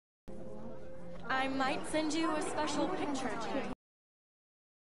I might send you a special picture too.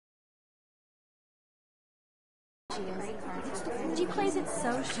 She plays it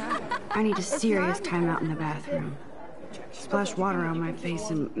so sharp. I need a serious timeout in the bathroom. Splash water on my face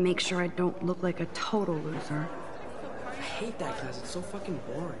and make sure I don't look like a total loser. I hate that class. It's so fucking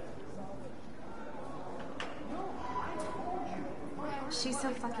boring. She's so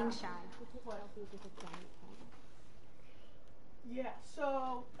fucking shy. Yeah,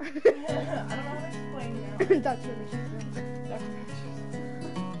 so I don't know how to explain now. That's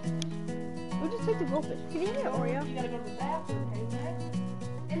we'll just take the goldfish. Can you get an Oreo? You gotta go to the bathroom, okay?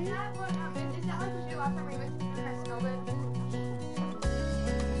 Is that what is that like the last time we went and I smelled it?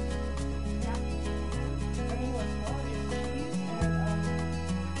 Yeah. I mean, what's more is cheese and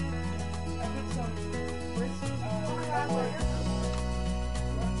I put some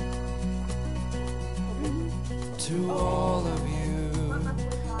To all of you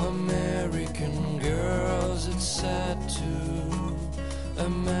American girls, it's sad to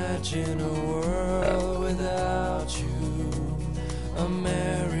imagine a world without you.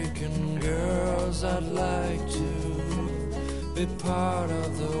 American girls, I'd like to be part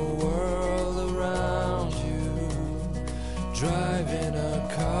of the world around you. Driving a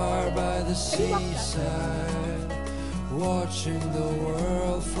car by the seaside, watching the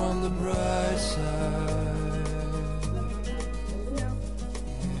world from the bright side.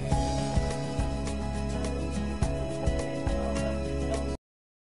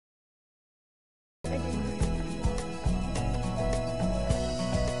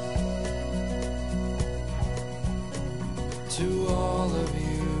 To all of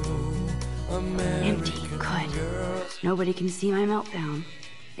you Empty, American good. girls. Nobody can see my meltdown,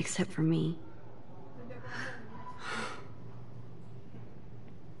 except for me.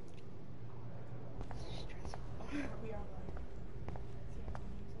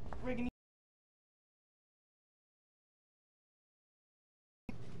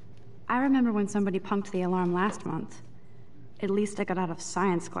 I remember when somebody punked the alarm last month. At least I got out of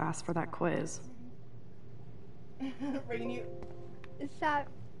science class for that quiz. Reagan, you. Is that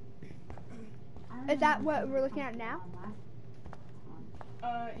what we're looking at now?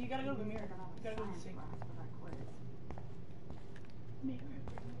 You gotta go to the mirror. You gotta go to the sink.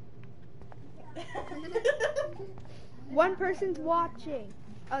 One person's watching.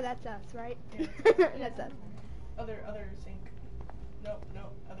 Oh, that's us, right? Yeah. That's us. Other sink. No,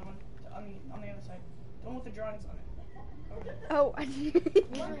 other one. On the other side. The one with the drawings on it. Over there. Oh,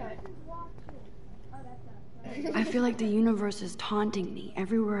 I feel like the universe is taunting me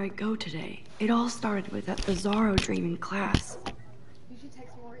everywhere I go today. It all started with that bizarro dream in class.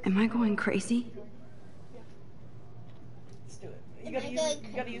 Am I going crazy? Let's do it. You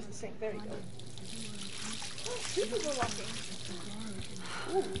gotta use the sink. There you go. two people watching.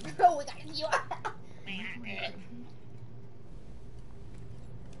 Oh, we got you.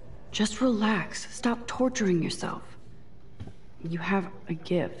 Just relax. Stop torturing yourself. You have a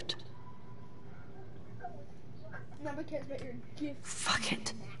gift. Nobody cares about your gift. Fuck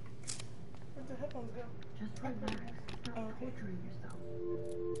it. Where'd the headphones go? Just relax. Stop torturing yourself.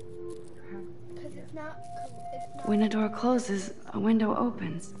 Because it's not. When a door closes, a window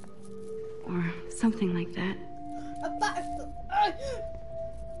opens. Or something like that.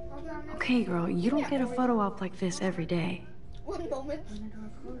 Okay, girl, you don't get a photo op like this every day. One moment. When a door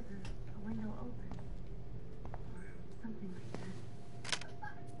closes, a window opens. Or something like that.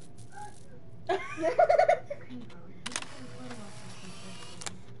 Okay, girl, you don't get a photo op like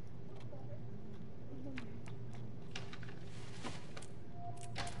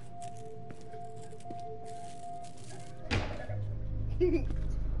this every day.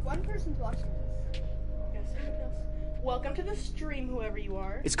 One person's watching this. Yes, welcome to the stream, whoever you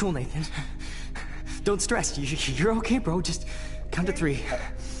are. It's cool, Nathan. Don't stress. You're okay, bro. Just count to 3.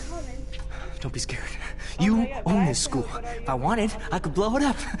 Don't be scared. You own this school. If I wanted, I could blow it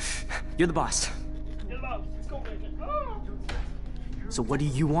up. You're the boss. You're the boss. Let's go, Nathan. So what do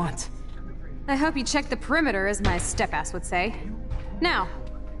you want? I hope you check the perimeter, as my step-ass would say. Now,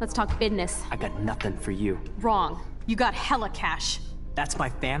 let's talk business. I got nothing for you. Wrong. You got hella cash. That's my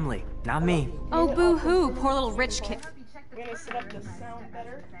family, not me. Oh, boo-hoo, poor little rich kid. We're gonna set up the sound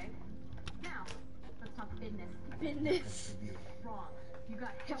better. Now, let's talk business. Business. Wrong. You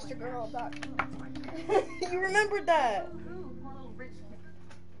got Hipster girl. You remembered that. Boo, poor little rich kid.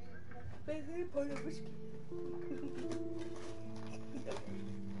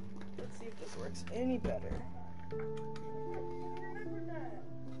 Let's see if this works any better.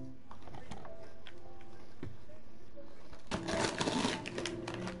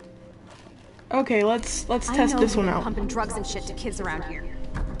 Okay, let's test this one out. Pumping drugs and shit to kids around here.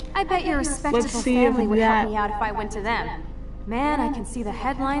 I I bet your respectable see if family would that- help me out if I went to them. Man, I can see the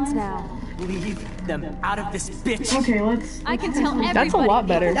headlines now. Leave them out of this bitch. Okay, let's. I can tell everybody. That's a lot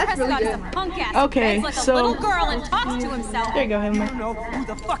better. That's really good. Some punk ass Okay, beds like so- a little girl and talks to himself. There you go, You Himmler. don't know who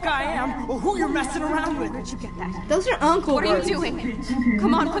the fuck I am or who you're messing around with. Where'd you get that? Those are uncle What are you words. doing?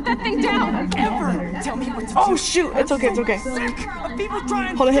 Come on, put that thing down. Ever tell me what to do. Oh shoot! It's okay. It's okay. Sick of people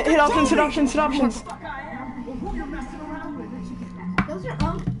trying Hold on. Hit to options. Hit control me. options. Hit options. Fuck I am or who you're messing around with.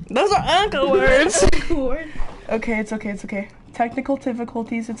 Those are uncle words. Okay, it's okay. It's okay. Technical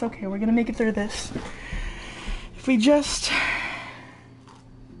difficulties. It's okay. We're gonna make it through this. If we just.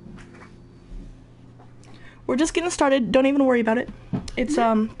 We're just getting started. Don't even worry about it. It's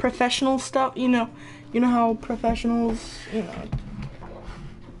professional stuff. You know how professionals.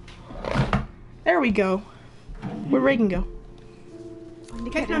 There we go. Where'd Reagan go?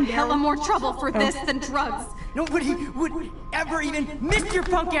 Get in hella more trouble for this than drugs. Nobody would ever even miss your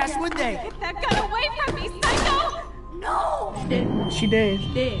punk ass, would they? Get that gun away from me, psycho! No! She did.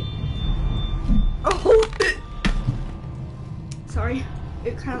 Oh! Sorry.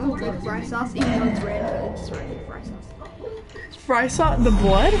 It kind of looks like fry sauce, even though it's red, but it's sort of fry sauce. Fry sauce. The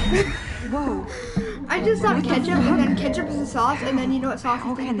blood. Whoa. I just thought ketchup, and then ketchup is a sauce, and then you know what sauce is.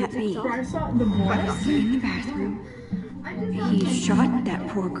 How can that be? Fry sauce. The blood. In the bathroom. He shot that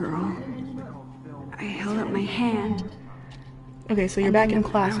poor girl. I held up my hand. Okay, so you're back in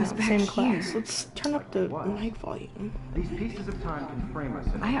class I was now, back same here. class. Let's turn up the mic volume. These pieces of time can frame us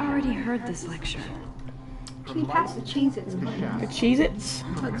in I already heard this lecture. Can you pass the Cheez-Its? The Cheez-Its?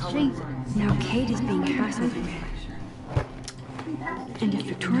 Let's Cheez-Its. Now Kate is being hassled with. And if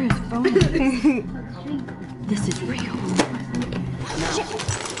Victoria's phone is, this is real.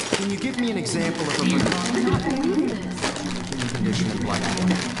 Can you give me an example of a condition of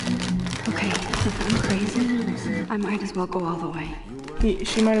life? Okay, if I'm crazy, I might as well go all the way.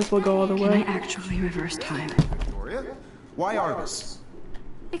 She might as well go all the Can I way. actually reverse time? Victoria? Why Argus?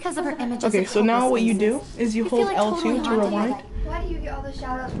 Because of her images. Okay, so now what you do is you hold L2 to rewind. Why do you get all the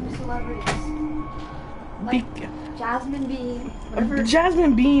shout-outs from celebrities? Be- Jasmine Bean, whatever.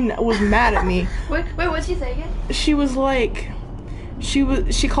 Jasmine Bean was mad at me. Wait, what'd she say again? She was like, she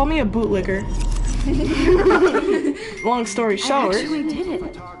called me a bootlicker. Long story short. Actually did it.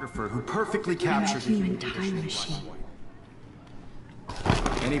 Photographer who perfectly I'm a captured the human time machine.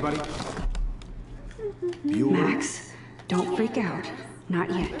 Anybody? Bueller? Max, don't freak out. Not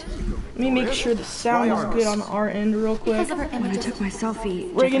yet. Let me make sure the sound is good on our end real quick. When I took my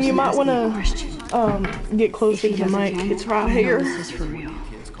selfie, Reagan, you Jefferson might asked me a want question. to get closer If to he the does mic. again, It's right I'll know here. This is for real.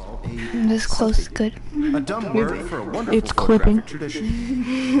 This close is good. A dumb word for a wonderful It's clipping. photographic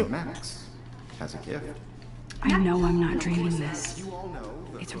tradition. Max has a gift. I know I'm not dreaming this. You all know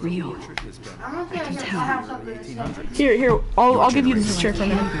that It's real. I can tell. Here, I'll give you this chair for a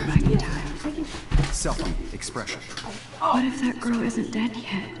minute. Go back in time. selfie expression. What if that girl isn't dead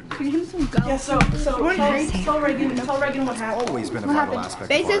yet? Yeah, so tell Reagan what happened. Always been a vital aspect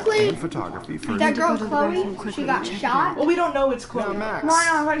Basically, of art and photography for That girl go to the bathroom Chloe, quickly she to got check shot. Well, we don't know it's Now, Chloe. Max, No,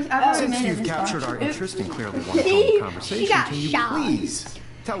 I've already since made it you've this far. captured our interest and clearly want to She- hold the conversation, she got can you shot. please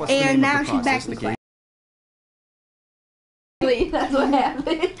tell us And the name now of the she's back process in that gave That's what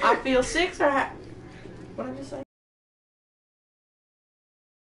happened. I feel sick or what did I just say?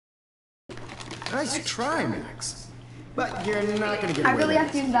 Nice try, Max. But you're not going to get I away really with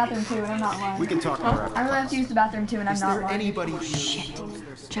have to it. use the bathroom too, and I'm not lying. We can talk more after I really have to use the bathroom too, and I'm Is not there lying. anybody Shit.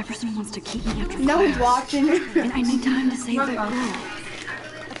 Jefferson wants to keep me after No one's class. watching. And I need time to save that girl.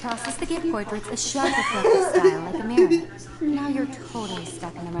 The process to give portraits is sharp focus style like a mirror. Now you're totally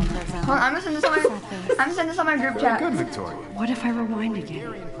stuck in the retro zone. Hold on, I'm gonna send this on my group Very chat. good, Victoria. What if I rewind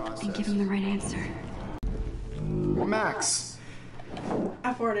again and give him the right answer? Max,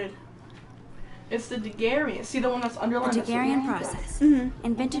 I farted. It's the Daguerrean. See the one that's The underlined? Daguerrean process,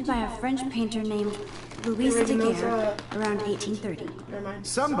 invented by a French painter named Louis Reagan knows, Daguerre around 1830. Never mind.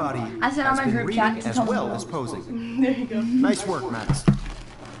 somebody I sent on has my been group chat reading to as tell me well about as posing. There you go. Nice work, Max.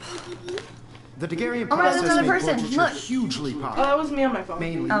 The Daguerrean Oh my God, there's process another made person. portraiture Look. hugely Oh, popular, that was me on my phone.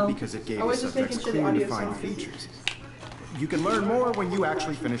 mainly Oh. because it gave I was the just subjects making sure the clear audio's defined soft. features. You can learn more when you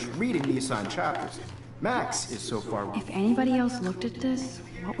actually finish reading the assigned chapters. Max is so far. If anybody else looked at this,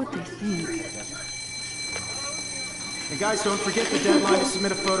 what would they think? And guys, don't forget the deadline to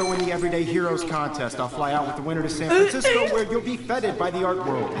submit a photo in the Everyday Heroes contest. I'll fly out with the winner to San Francisco, where you'll be feted by the art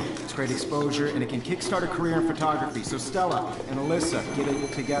world. It's great exposure, and it can kickstart a career in photography. So Stella and Alyssa, get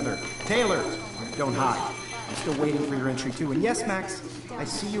it together. Taylor, don't hide. I'm still waiting for your entry too. And yes, Max, I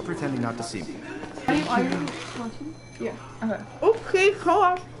see you pretending not to see me. Yeah. Okay, hold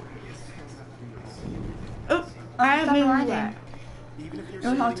on. Oh, I have been that. Even if you're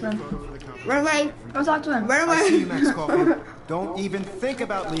Don't talk to him. photo for the company. Run away. Don't talk to him. Run I see you, away. Max Caulfield. Don't even think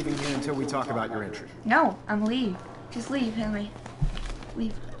about leaving here until we talk about your entry. No, I'm leave. Just leave, Henry.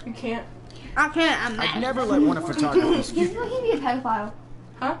 Leave. You can't. I can't. I'm I'd mad. never let one of photography's He seems like he'd be a pedophile.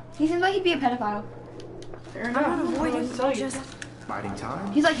 Huh? He seems like he'd be a pedophile. Fair enough. What do I tell you? Just biding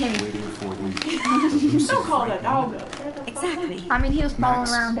time. He's like him. Waiting for the Don't call that dog up. exactly. I mean, he was following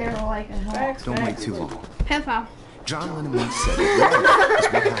Max. around Daryl like a hawk. Facts, Don't wait facts. too long. Pedophile. John Lennon once said it. Love is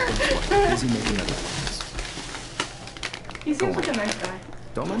what happens while you're busy making other things. He seems like a nice guy.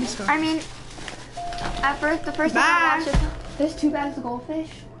 Don't let me stop. I mean, at first, the first time I watched it, there's two bags of goldfish.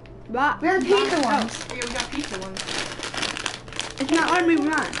 But We're the pizza ones. Yeah, we got pizza ones. it's not letting me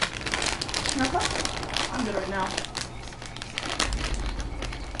run. I'm good right now.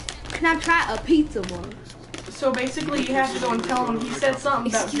 Can I try a pizza one? So basically, you have to go and tell him he said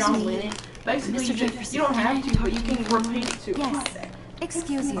something about John Lennon. Basically, you don't have to, but you can repeat it too. Yes.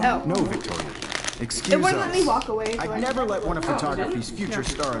 Excuse you. No, Victoria. Excuse It wouldn't let us. me walk away. So I'd never let one of photography's future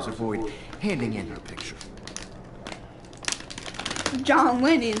stars avoid handing in her picture. John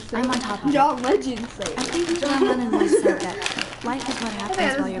Lennon said. I'm on top of it. John Legend said. I think John Lennon once said that life is what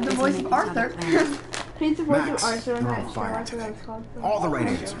happens while you're the busy voice making of other Arthur. plans. He's the voice of Max, Arthur, and you're that on show. fire Arthur today. that was called. All the right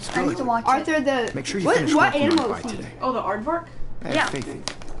answers. I used to Good. watch it. Arthur the. Make sure you what finish what working on animal it is by he? today. Oh, the aardvark? I have Yeah. faith in you.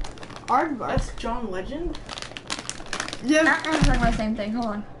 Aardvark. That's John Legend? Yeah. I'm talking about the same thing. Hold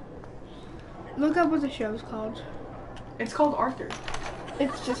on. Look up what the show's called. It's called Arthur.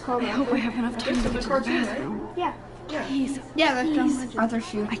 It's just called I hope I have enough time It's to the get to the cartoon, bathroom. Yeah. Yeah. Please, Yeah, that's John Legend. Arthur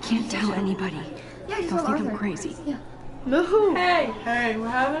shoe. I can't tell anybody. Yeah, he's They'll called think Arthur. I'm crazy. Yeah. No. Hey, we're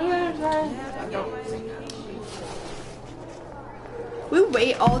having a good time. Don't sing that. We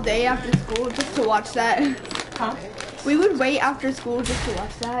wait all day after school just to watch that. Huh? We would wait after school just to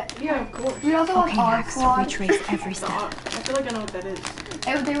watch that. Yeah, of course. We also watch Okay, Odd Max, Squad. retrace every The step. I feel like I know what that is.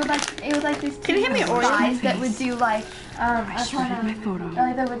 They would like, it was like these Can you hand me an order? guys that would do like, a shredded ton my of, photo.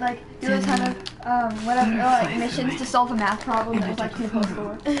 they would like do a ton of, whatever, like missions to solve a math problem that was like 2 plus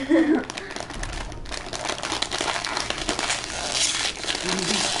 4.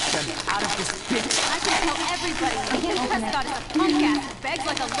 Out of this bitch. I can tell everybody Lincoln Prescott is a punk ass who begs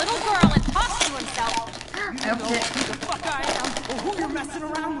like a little girl and talks to himself. I opened it. Who the fuck I am or who you're messing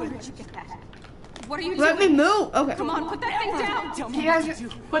around with. Where'd you get that? What are you Let me doing? move. Okay. Come on, put that thing down. Tell You me guys what to do.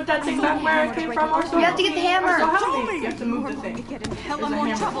 Put that thing back where it came from, also. You have to get the hammer. Also, help me. You have to move the thing. Get in hella There's a more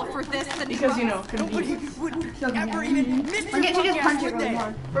hammer. trouble for this than Because, you know, Nobody convenience. would Okay. ever even miss Why can't you just punch it would really they?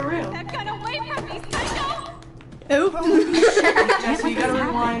 hard? For real. that gun away from me, psycho! Oops. Yeah, so you gotta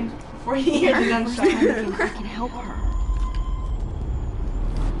rewind before you hear the gunshot. I can help her.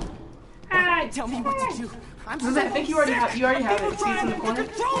 Tell me what to do. I'm I think you already have it. See, it's in the corner.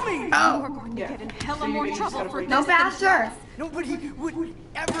 Control me. We're going to Yeah. get in hella So you more just trouble gotta for break this. No faster. Nobody would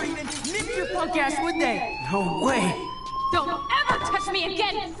ever even miss your punk ass, would they? No way. Don't ever touch me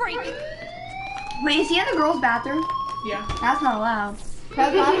again, freak! Wait, is he in the girls' bathroom? Yeah. That's not allowed.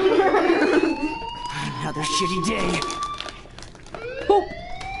 Another shitty day.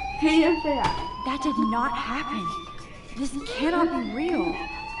 He didn't say that. That did not happen. This cannot be real.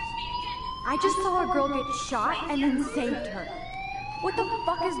 I just saw a girl get shot and then saved her. What the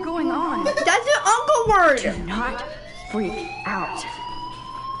fuck is going on? That's an uncle word. Do not freak out.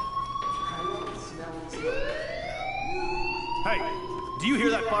 Hey, do you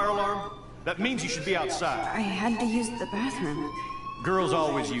hear that fire alarm? That means you should be outside. I had to use the bathroom. Girls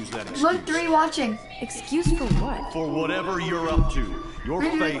always use that excuse. Look, 3 watching. Excuse for what? For whatever you're up to. Your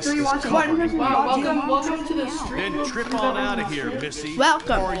face three is watching. covered in Wow, blood. welcome to the street. Then trip on out of here, Missy.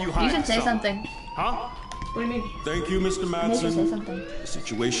 Welcome. Or are you You hiding should say something. Huh? What do you mean? Thank you, Mr. You should say Madsen. something. The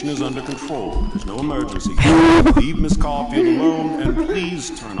situation is under control. There's no emergency. Leave Miss Caulfield alone, and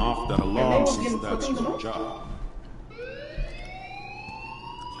please turn off that alarm since that's your job.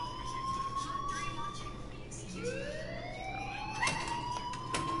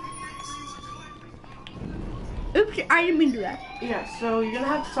 Oops, I didn't mean to do that. Yeah, so you're gonna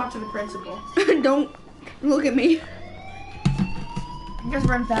have to talk to the principal. Don't look at me. Just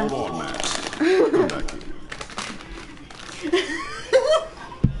run fast. Hold on, Max. Come back here.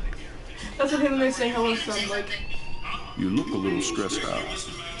 That's what him and they say hello sounds like. You look a little stressed out.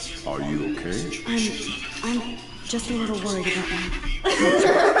 Are you okay? I'm just a little worried about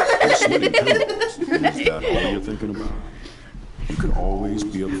that. You're sweating pillows. Is that all you're thinking about? You could always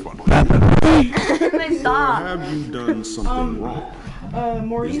be upfront. Wait, stop. Or have you done something wrong?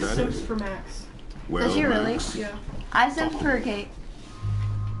 Maurice Is that simps it? for Max. Well, Does she really? Max, Yeah. I sent for Kate.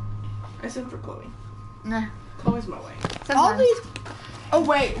 I simp for Chloe. Nah. Chloe's my way. Sometimes. All these. Oh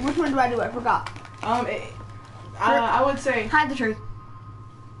wait, which one do I do? I forgot. I would say Hide the truth.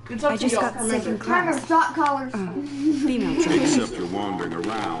 It's up I to just y'all. got sick in Remember, class. shot callers. Female trainer. Except you're wandering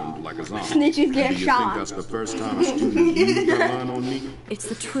around like a zombie. Snitches get Do you shot. think that's the first time a student used that line on me? It's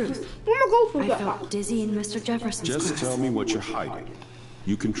the truth. I'm gonna go for I that. felt dizzy in Mr. Jefferson's Just class. tell me what you're hiding.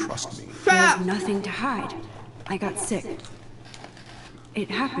 You can trust me. There's nothing to hide. I got sick. It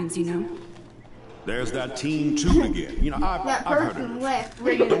happens, you know. There's that Team 2 again. You know, That I've heard of person it. left.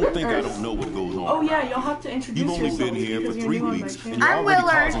 Don't think I don't know what goes on. Oh yeah, y'all have to introduce You've only yourselves been here for because you're 3 new on my weeks, and channel. you're I'm already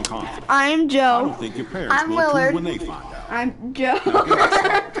Willard. causing conflict. I'm I Joe. don't think your parents I'm will Willard. approve when they find out. I'm Joe. Now get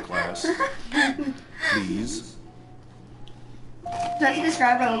outside, class. Please. Do I have to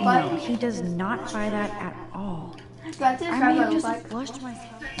describe what I look No, like? he does not buy that at all. Do I have to describe I what I mean, look just like? flushed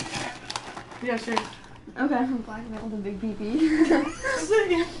myself. Yeah, sure. Okay, I'm a black male with a big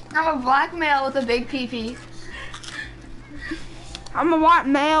pee-pee. I'm a black male with a big pee-pee. I'm a white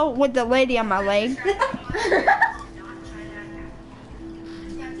male with the lady on my leg.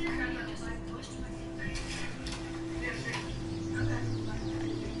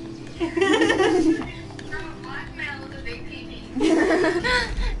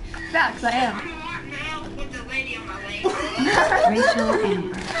 Facts, I am. Rachel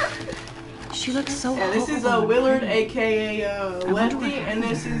Amber. She looks so Yeah, this is hopeful. Willard, aka wonder Lefty, what and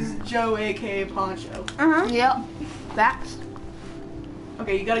this happened is Joe, aka Poncho. Yep. Facts.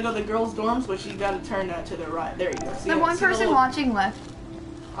 Okay, you gotta go to the girls' dorms, but you gotta turn that to the right. There you go. See The that- one see the person little- watching left.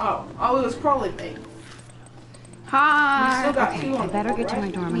 Oh, it was probably me. We Hi. still got Okay, two on I better the get to my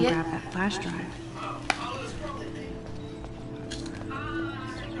right? dorm and Yep. grab that flash drive.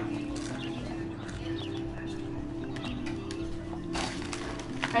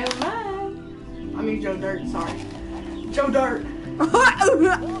 Hello. I mean Joe Dirt. Sorry, Joe Dirt.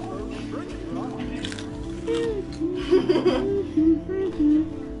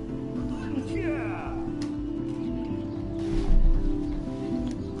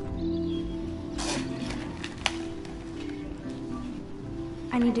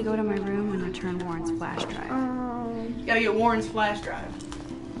 I need to go to my room and return Warren's flash drive. You gotta get Warren's flash drive.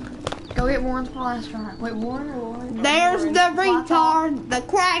 Go get Warren's flash drive. Wait, Warren or Warren? There's the retard, the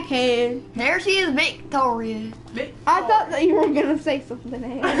crackhead. There she is, Victoria. I thought that you were gonna say something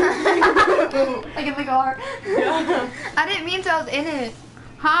else. Like in the car. I didn't mean to, I was in it.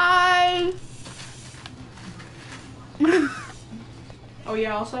 Hi. Oh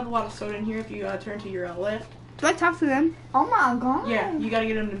yeah, I also have a lot of soda in here if you turn to your left. Do I talk to them? Oh my god. Yeah, you gotta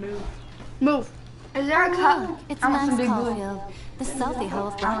get them to move. Move. Is there a cup? It's I want some Men's big blue. Caulfield, the selfie hole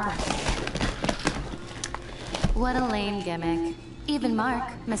of Blackwood. What a lame gimmick. Even Mark,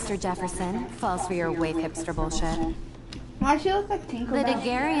 Mr. Jefferson, falls for your wave hipster bullshit. Why she look like Tinker The Bell?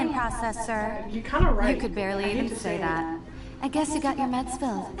 Daguerrean process, sir. You're kind of right. You could barely I hate even to say it. that. I guess you got your meds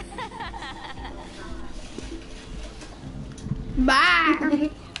filled. Bye.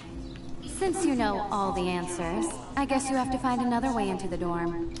 Since you know all the answers, I guess you have to find another way into the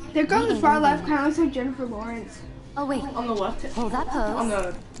dorm. The girl on the far left kind of looks like Jennifer Lawrence. Oh wait, On the left. hold that On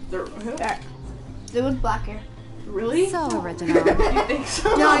pose. the who? That. It was black hair. Really? So original. You think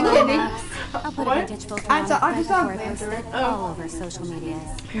so? No, I'm kidding. I'll put What? a vintage filter I on saw- it I right just saw before I a post it Oh. all over social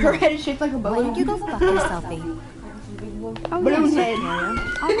medias. Her head is shaped like a Why don't you balloon. go fuck your selfie? Balloon head.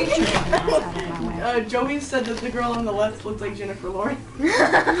 I'll get your dumb ass out of my way. Joey said that the girl on the left looks like Jennifer Lawrence.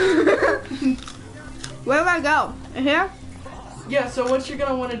 Where do I go? In here? Yeah, so what you're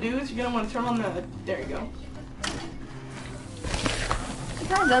gonna want to do is you're gonna want to turn on the. There you go.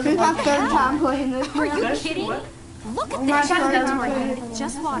 This is my third time playing this. Are you That's- kidding? What? Look at My this. third doesn't time work. playing this. It's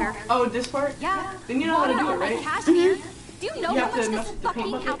just water. Oh, this part? Yeah. Then you know how to do Water it, on my right? cashmere. Do you know You how have much to this mess with the fucking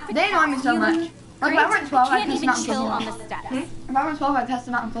paint bucket? outfit They annoy me so much. Like if I were 12, I'd can't test even them out and flip chill them on off. the steps. If I were 12, I'd test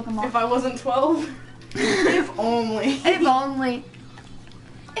them out and flip them off. If I wasn't 12, if only. If only.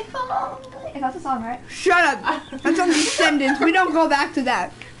 If only. If that's a song, right? Shut up. That's on Descendants. We don't go back to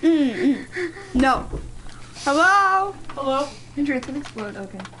that. No. Hello? Hello? Your truth can explode.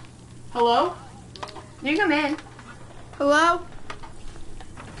 Okay. Hello? You come in. Hello?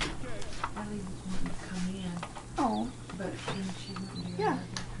 Oh. Yeah.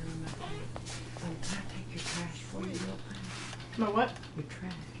 My what?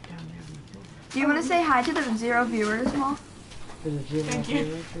 Do you want to say hi to the 0 viewers, Mom? Thank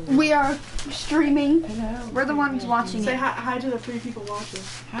you. We are streaming. We're the ones watching Say it. hi to the 3 people watching.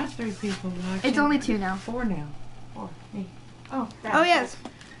 Hi, 3 people watching. It's only 2 now. 4 now. 4. Me. Oh, Oh, yes.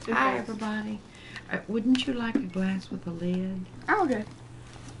 Hi, everybody. Wouldn't you like a glass with a lid? Oh, okay.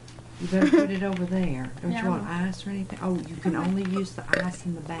 You better put it over there. Don't Yeah, you want ice or anything? Oh, you can only use the ice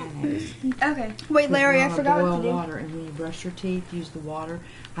in the bags. Okay. Wait, Larry, I Put it on forgot a what boil to do. water, and when you brush your teeth, use the water.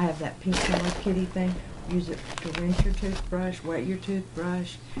 I have that pink Hello Kitty thing. Use it to rinse your toothbrush, wet your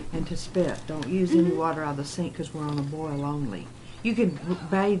toothbrush, and to spit. Don't use any water out of the sink because we're on a boil only. You can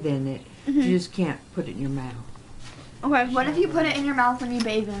bathe in it, you just can't put it in your mouth. Okay, what if you put it in your mouth when you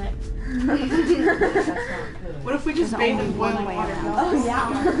bathe in it? What if we just bathe in boiling water? Oh, yeah.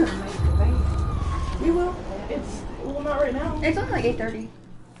 We will. Well, not right now. It's only like 8:30.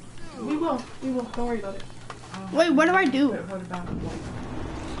 We will. Don't worry about it. Wait, what do I do? What about don't you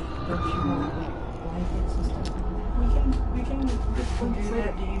want blankets and stuff? We can just Do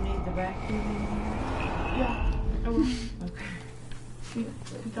that. Do you need the vacuum? Yeah, I will. Okay.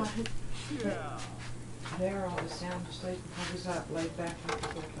 We got it. They're always sound asleep because he's up laid back like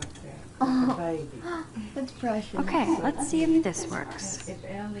that. Like a baby. That's precious. Okay, let's see if this works. If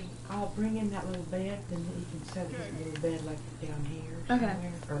Ellie, I'll bring in that little bed, then he can set his little bed like down here Okay.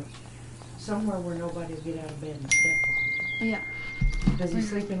 somewhere, or somewhere where nobody will get out of bed and step on Yeah. it. Does he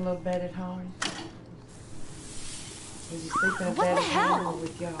sleep in a little bed at home? Does he sleep in a bed at home or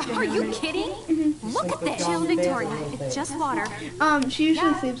with y'all? Are you kidding? Look at this. Chill, Victoria. It's just water. She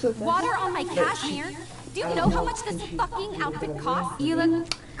usually sleeps with us. Water on my cashmere. Do you know how much this fucking outfit costs? You look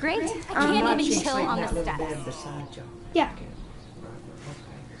great. I can't even chill on this desk. Yeah.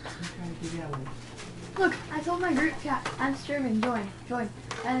 Look, I told my group chat, I'm streaming, join.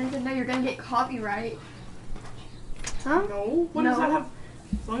 And they said, no, you're gonna get copyright. Huh? No. What does that have?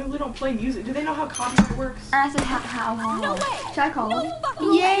 As long as we don't play music. Do they know how copyright works? And I said, how? No way. Should I call them?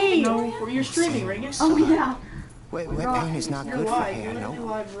 Yay! No, you're streaming, Reagan. Oh, yeah. Wet paint is not good for hair, no?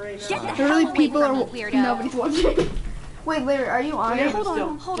 Live right now. Get the Literally, hell away people from are. me, weirdo. Nobody's watching. Wait, Larry, are you on Yeah, it? but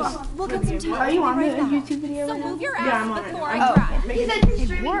still, Hold just on. We'll play get some the game. time. Are you on the Right back. YouTube video So right now? move your Yeah, I'm ass on it before now. I Oh. try. He said you're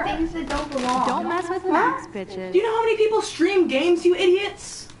streaming things that don't belong. Don't mess with Max, bitches. Do you know how many people stream games, you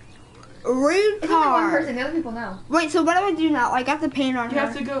idiots? Rude It's only one car. person, the other people know. Wait, so what do I do now? I got the paint on You have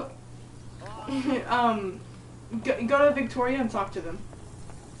her. to go. Go to Victoria and talk to them.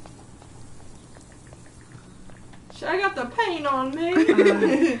 I got the paint on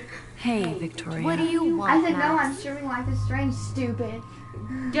me. Hey, Victoria. What do you want, I said, no, Max? I'm streaming Life is Strange, stupid.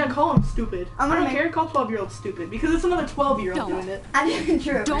 Yeah, call him stupid. I'm I gonna don't care. Call 12-year-old stupid because it's another 12-year-old Don't. doing it. I did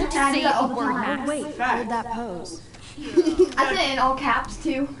true. Don't And I do say that all a the word, time. Max. Wait, Fact. hold that pose. I said it in all caps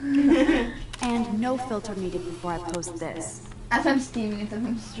too. And no filter needed before I post this. As I'm steaming it, as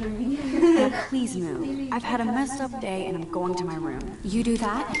I'm streaming. Now please move. I've had a messed up day and I'm going to my room. You do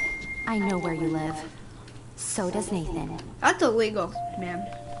that? I know where you live. So does Nathan. That's illegal, man.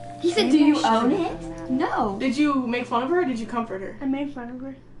 He said, do you own it? No. Did you make fun of her or did you comfort her? I made fun of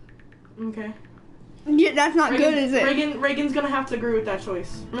her. Okay. Yeah, that's not good, is it? Reagan's gonna have to agree with that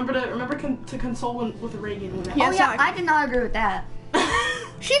choice. Remember to console with Reagan when that Yeah. Oh yeah, I did not agree with that.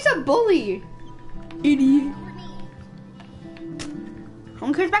 She's a bully. Idiot.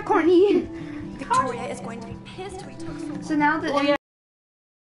 Who cares about Courtney? Victoria is going to be pissed we took so long. So now that Well, yeah.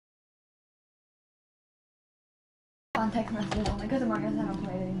 on text messages only because Among Us I don't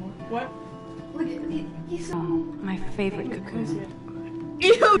play it anymore. What? Look at he's so My favorite cocoon.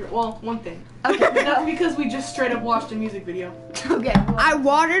 Ew. Well, one thing. okay. That's because we just straight up watched a music video. Okay. I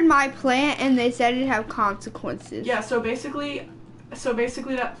watered my plant and they said it'd have consequences. Yeah, so basically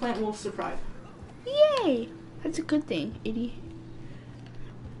that plant will survive. Yay. That's a good thing, idiot.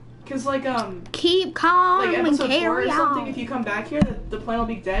 Cause like Keep calm like and episode 4 carry or something, on. if you come back here, the plant will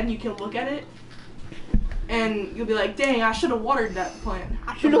be dead and you can look at it. And you'll be like, dang, I should have watered that plant.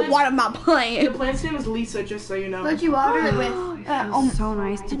 I should have watered my The plant. plant's name is Lisa, just so you know. But you water it with. It's so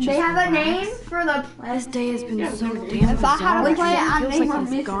nice to just They have a relax. name for the plant. This day has been Yeah, so if damn I had a bizarre. plant, I'd It name feels her like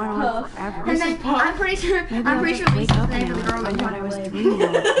Miss it's gone on Puff. forever. And then Puff. I'm pretty sure Maybe I'll Lisa's just wake up name now for the girl and that what I was lived. dreaming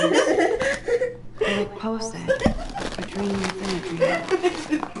all this. I like post that. A dream within a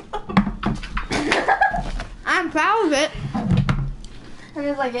dream. I'm proud of it. And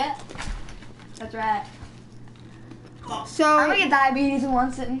it's like, yeah, that's right. So I'm gonna get diabetes in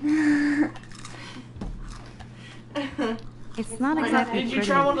one sitting. It's not Right, exactly did you pretty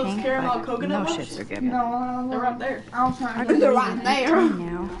try one in of those pink, caramel but coconut no bars? shits are given. No, They're right there. I was trying I to can They're believe right it's there. time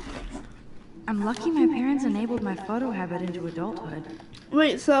now. I'm lucky my parents enabled my photo habit into adulthood.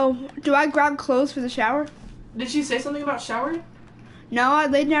 wait, so do I grab clothes for the shower? Did she say something about showering? No, I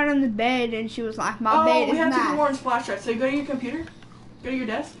laid down on the bed and she was like, my bed we is have to do nice. more in Splash Drive. So you go to your computer, go to your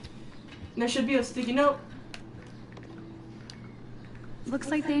desk, and there should be a sticky note. Looks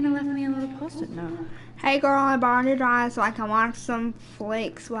like Dana left me a little post-it note. Hey girl, I borrowed your drive so I can watch some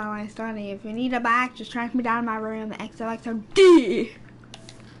flicks while I study. If you need a bike, just track me down to my room. XOXOD.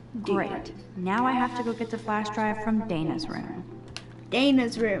 Great. Now I have to go get the flash drive from Dana's room.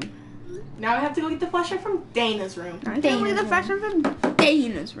 Dana's room. Now I have to go get the flash drive from Dana's room. I think we get the flash drive from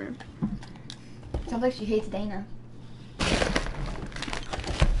Dana's room. Sounds like she hates Dana. You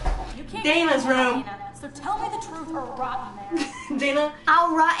can't Dana's get along room. with Dana, so tell me the truth or rot in there. Dana.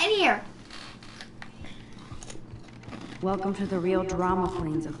 I'll rot in here. Welcome to the real drama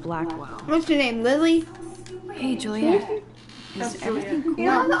queens of Blackwell. What's your name, Lily? Hey, Juliet. That's Is everything Juliet. You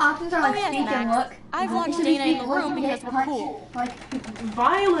know how the options are like Oh, yes, speak and Max. look? I've locked It should be Dana in speak, the room look, because get, we're punch. cool.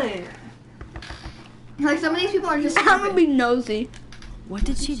 Violent. Like some of these people are just I'm gonna stupid. be nosy. What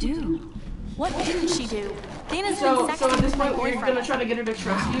did she do? What didn't she do? Dana's So been at sexting this with my point, we're boyfriend. gonna try to get her to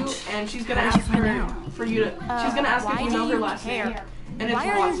trust you, and she's gonna How did ask you find out? for you to. She's gonna ask why if you do know her you last care? name, and it's Why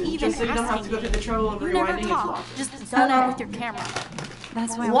are you Watson, even just so you don't have to go asking through the trouble of You never rewinding. It's talk. Watson. Just zone out with your camera.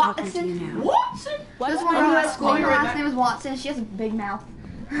 That's why I'm talking to Watson? you now. Watson? This one who at school, I'll be her right last back. name is Watson. She has a big mouth.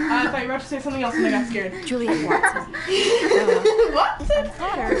 I thought you were about to say something else, and I got scared. Juliet Watson. Watson?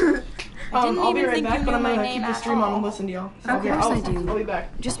 Flattered. I'll be even right think back, you but knew I'm my gonna name keep the at stream on and all. listen to y'all. Of course I do. I'll be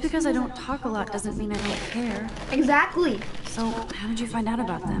back. Just because I don't talk a lot doesn't mean I don't care. Exactly. So, how did you find out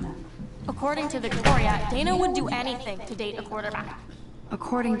about them? According to Victoria, Dana would do anything to date a quarterback.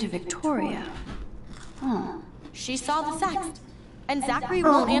 According to Victoria. She saw the sext, and Zachary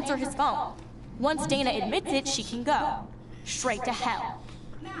won't answer his phone. Once Dana admits it, she can go. Straight to hell.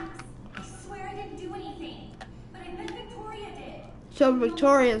 Max, I swear I didn't do anything. But I bet Victoria did. So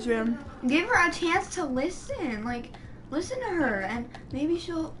Victoria's room. Give her a chance to listen. Like, listen to her, and maybe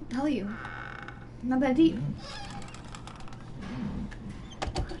she'll tell you. Not that deep.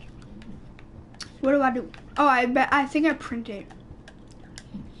 What do I do? Oh, I think I print it.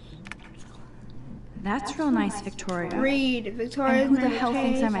 That's real nice, Victoria. Read Victoria's. And who the hell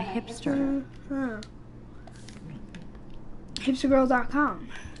thinks I'm a hipster? Hipstergirl.com.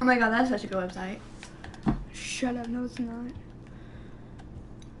 Oh my god, that's such a good website. Shut up, no it's not.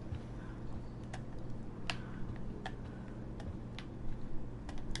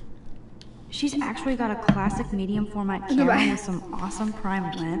 She's actually got a classic medium format camera with some awesome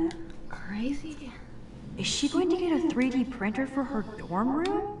prime lens. Crazy. Is she going to get a 3D printer for her dorm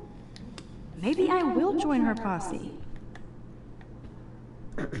room? Maybe I will join her posse.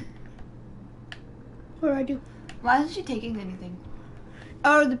 What do I do? Why isn't she taking anything?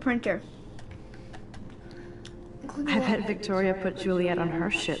 Oh, the printer. I bet Victoria put Juliet on her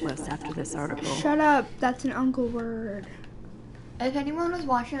shit list after this article. Shut up. That's an uncle word. If anyone was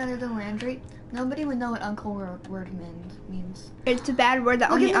watching other than Landry, nobody would know what uncle word means. It's a bad word that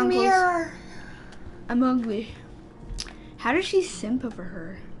Look only at the uncles. mirror. I'm ugly. How does she simp over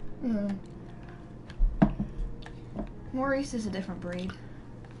her? Maurice is a different breed.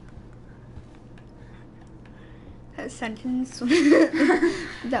 That sentence.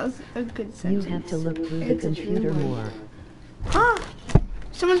 That was a good sentence. You have to look through the computer more. Ah!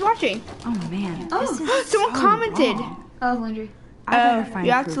 Someone's watching. Oh man. Oh, This is someone so commented. wrong. Oh, Landry. I better find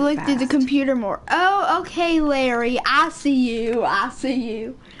you have to proof look through the fast. computer more. Oh, okay, Larry. I see you. I see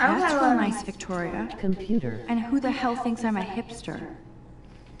you. That's real nice, Victoria. Computer. And who the hell thinks I'm a hipster?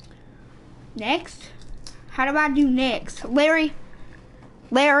 Next? How do I do next? Larry,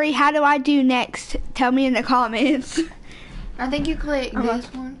 how do I do next? Tell me in the comments. I think you click this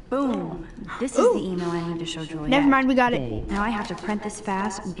one. Boom. This is the email I need to show Juliet. Never mind, we got it. Now I have to print this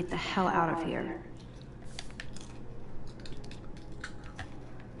fast and get the hell out of here.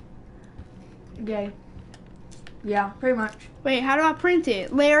 Gay. Yeah, pretty much. Wait, how do I print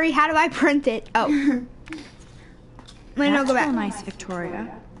it? Larry, how do I print it? Oh. Wait, no, That's go back. real nice,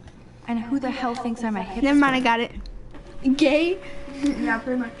 Victoria. And who the hell thinks I'm a hipster? Never mind, I got it. Gay? Yeah,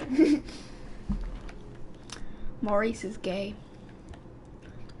 pretty much. Maurice is gay.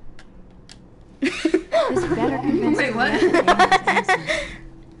 This better convince Wait, what? Juliet that Dana's innocent.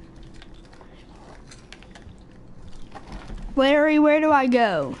 Larry, where do I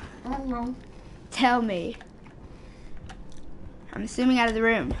go? I don't know. Tell me. I'm assuming out of the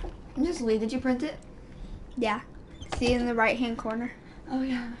room. Just leave. Did you print it? Yeah. See in the right hand corner. Oh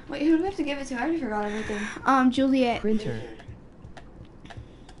yeah. Wait, who do we have to give it to? I already forgot everything. Juliet. Printer.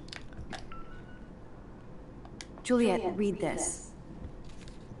 Juliet, read this.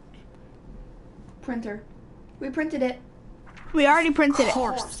 Printer. We printed it. We already printed Of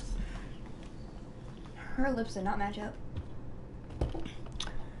course. Her lips did not match up.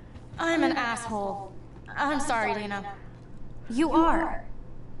 I'm an asshole. I'm sorry, Dana. You are.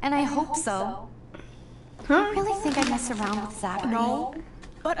 And I hope so. Huh? You really think I mess around with Zachary? No,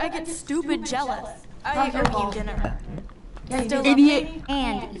 but I get stupid jealous. I owe you dinner. Still Idiot. love me?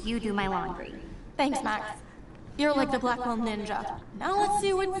 And you do my laundry. Thanks, Max. You're like the Blackwell Ninja. Now let's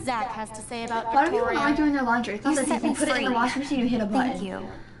see what Zach has to say about A lot of people Victoria. don't like doing their laundry. It's not You that set easy. You me put it in the free. washing machine, you hit a button. Thank you.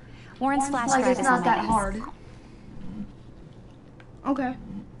 Warren's flash Like, drive it's is not on that my desk. hard. Okay.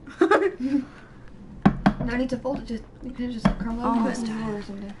 No need to fold it. Just you can just crumble it Almost in the done. drawer or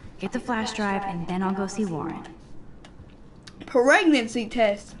something. Get the flash drive, and then I'll go see Warren. Pregnancy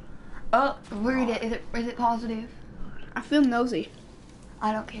test. Oh, read it. Is it positive? I feel nosy.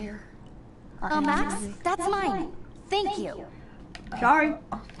 I don't care. Oh, Max, that's mine. Thank you. Sorry.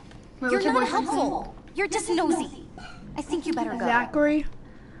 You're not helpful. You're just nosy. I think you better go. Zachary.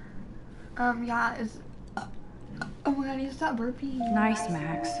 Yeah, oh my god, you stop burping. Nice,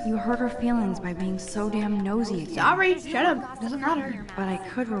 Max. You hurt her feelings by being so damn nosy again. Sorry, shut up. Doesn't matter. But I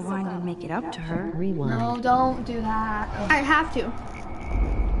could rewind and make it up to her. Rewind. No, don't do that. I have to.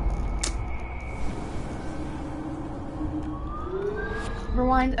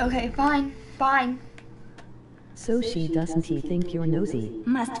 Rewind. Okay, fine. Fine. So she doesn't he think you're nosy?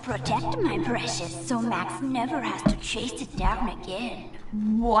 Must protect my precious so Max never has to chase it down again.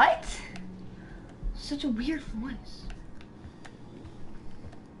 What? Such a weird voice.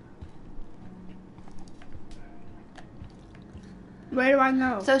 Where do I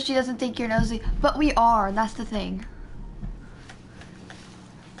know? So she doesn't think you're nosy, but we are, and that's the thing.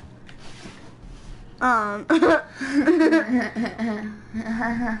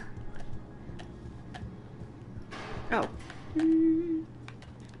 Oh.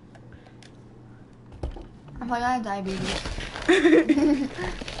 I'm like, I have diabetes.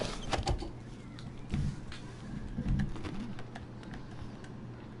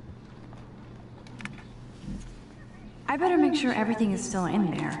 I better make sure everything is still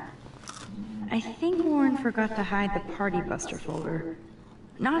in there. I think Warren forgot to hide the Party Buster folder.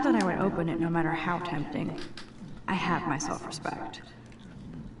 Not that I would open it no matter how tempting. I have my self-respect.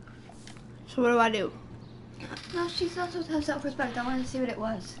 So what do I do? No, she's not supposed to have self-respect. I wanted to see what it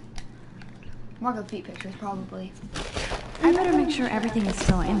was. Margot feet pictures, probably. I better make sure everything is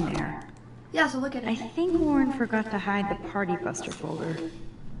still in there. Yeah, so look at it. I think Warren forgot to hide the Party Buster folder.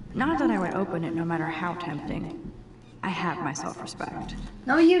 Not that I would open it no matter how tempting. I have my self-respect.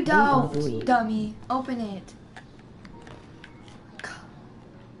 No, you don't, dummy. Open it.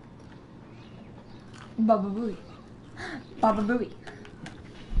 Baba Booey. Baba Booey.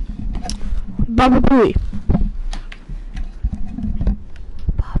 Baba Booey.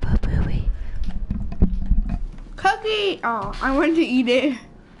 Baba Booey. Cookie! Oh, I wanted to eat it.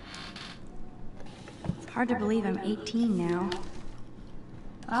 It's hard to believe I'm 18 now.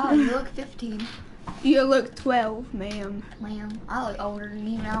 Oh, you look 15. You look 12, ma'am. Ma'am, I look older than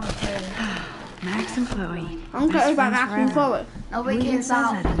you now. I'm 12. Max and Chloe. I'm talking about Max and Chloe. Nobody Who cares says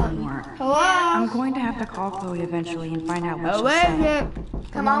about that anymore? Hello? I'm going to have to call Chloe eventually and find out what she'll say. Hello?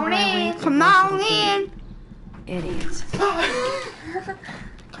 Come on in. Come on in. Idiots.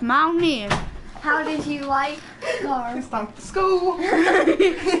 Come on in. How did you like cars? School.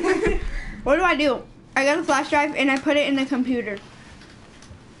 What do I do? I got a flash drive and I put it in the computer.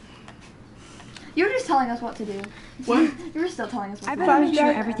 You were just telling us what to do. What? You were still telling us what I to do. better make sure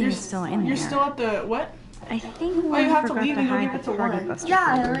everything is still in there. You're still at the what? I think Oh, you Warren have to forgot leave to and go give hide it the to Party Warren. Buster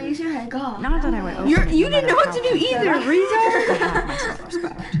Yeah, folder. use your head. Go. Not that I would open You it no didn't know matter what to how do either, tempting. Rita. I have my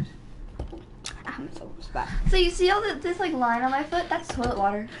self-respect. I'm so respect. So you see all this like line on my foot? That's toilet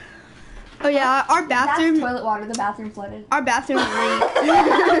water. Oh yeah, our bathroom. That's toilet water. The bathroom flooded. Our bathroom leaked.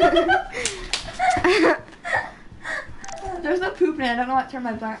 There's no poop in it. I don't know why I turned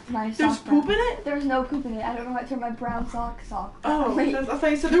my There's sock poop brown. in it? There's no poop in it. I don't know why I turned my brown sock. Oh, Wait. I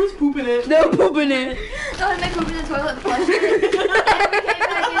thought you said there was poop in it. No poop in it. No, I made poop in the toilet flushed it. And it came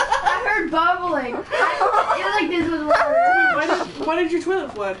back in. I heard bubbling. It was like this was water. Why did your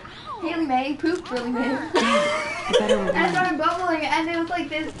toilet flood? Haley May pooped really big. I better And it rewind. started bubbling and it was like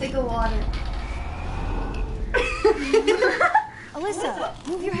this thick of water. Alyssa,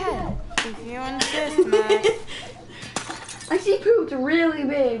 move your head. If you insist, Max. Like she pooped really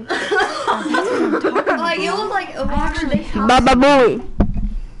big. Like it was like a water they have. Baba Booey.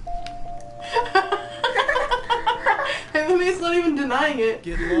 And May's not even denying it.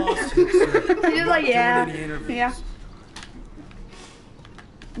 Get lost. She was like, yeah. Yeah.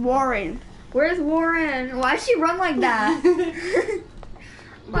 Warren. Where's Warren? Why'd she run like that?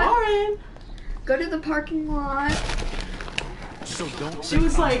 Warren. Go to the parking lot. So don't She think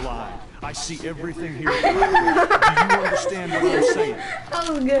was I'm like- blind. I see everything here. Do you understand what I'm saying? That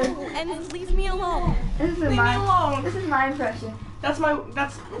was good. And leave me alone. This is Leave me my alone. This is my impression. That's my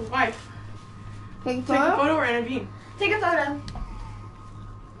wife. Take a Take a photo. photo or intervene. Take a photo.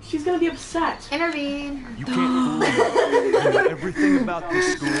 She's gonna be upset. Intervene. You can't fool me. I know everything about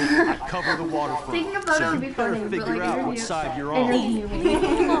this school. I cover the waterfront. Taking a photo so would you be better funny, but figure like out what interview. side you're on. Interview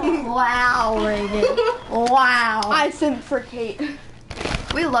me. Wow, Reagan. Wow. I sent for Kate.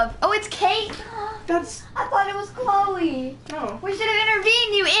 We love. Oh, it's Kate. That's. I thought it was Chloe. No. We should have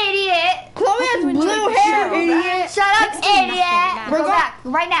intervened, you idiot. Chloe has blue hair, idiot. Shut up, idiot. Go back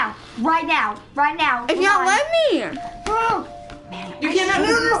right now. Right now. Right now. If you don't let me. Man, You I cannot.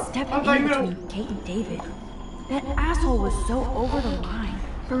 shouldn't No. have stepped I'm in sorry, between Kate and David. That asshole was so over the line.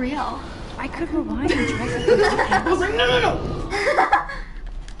 For real. I could rewind and try something else. I was like, no.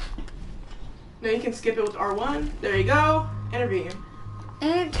 Now you can skip it with R1. There you go. Intervene.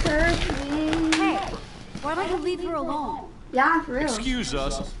 Intervene. Hey, why don't you leave her alone? Yeah, for real. Excuse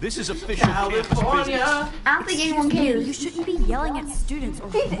us. This is official campus business. California. I don't think anyone cares. You shouldn't be yelling at students or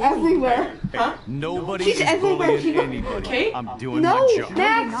She's everywhere. Huh? Nobody She's is everywhere. bullying anybody. Kate? I'm doing No, my job.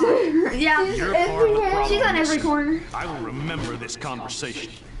 Max. Yeah. You're part of the problem. She's on every corner. I will remember this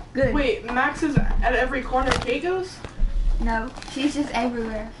conversation. Good. Wait, Max is at every corner Kate goes? No, she's just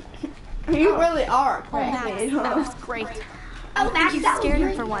everywhere. You really are. Oh, Max, that was great. Oh, Max, You that was scared him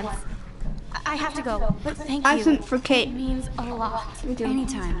great. for once. I have to go, but thank I you. sent for Kate. It means a lot.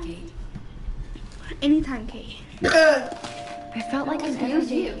 Anytime, Kate. Anytime, Kate. I felt like an Excuse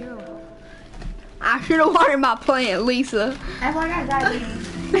everyday you. hero. I should have worried about playing Lisa. That's why I got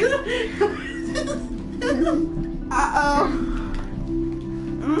diabetes.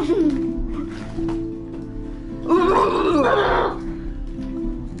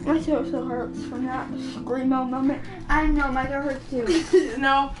 My throat still hurts from that screamo moment. I know, my throat hurts too.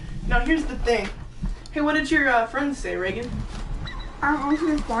 No, here's the thing. Hey, what did your friends say, Reagan? I don't know if he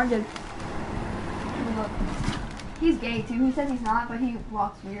responded. Look. He's gay too. He says he's not, but he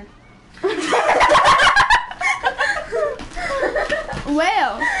walks weird.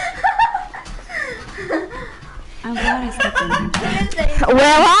 Well. I'm glad I stepped in.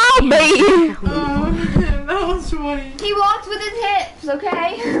 Well, I'll be. That was funny. He walks with his hips,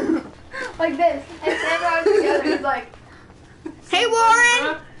 okay? Like this. And Sam and I was together. He's like, Hey,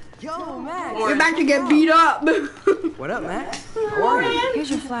 Warren. Yo, Max. You're about to get beat up. What up, Max? How are you? Here's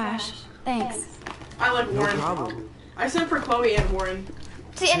your flash. Thanks. I like No Warren. problem. I sent for Chloe and Warren.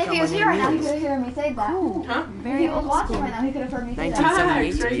 see, and if he was here right now, he could have heard me say that. Huh? If Very he was old watching school. right now, he could have heard me say that.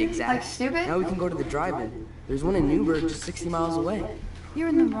 1978 to be Like Like exact. stupid? Now we can go to the drive-in. There's one in Newburgh just 60 miles away. You're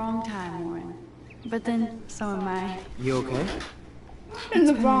in the wrong time, Warren. But then, so am I. You okay? In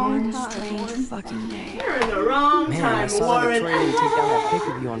the One wrong time. strange fucking day. You're in the wrong Man, I time, saw Warren. Victoria take down that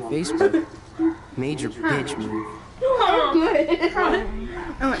pic of you on Facebook. Major bitch move. Good.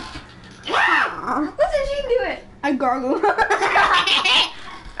 Listen, she can do it. I gargle.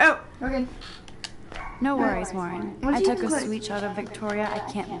 Oh. Okay. No worries, Warren. What'd I you took a put? sweet shot of Victoria I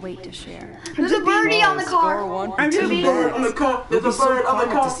can't wait to share. There's a birdie on the car. I'm just There's a bird on the car. There's a bird on the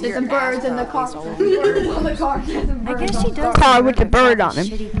car. There's some birds in the car. Birds on the car. There's some I birds guess on she the does. Car have with the bird on him.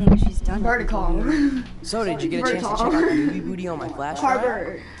 Shitty things she's done. Bird car. So, did you get a chance to check out the movie booty on my flash Car drive?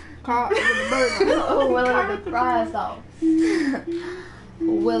 bird. Car with the bird on it. Oh, Willie with the fries sauce.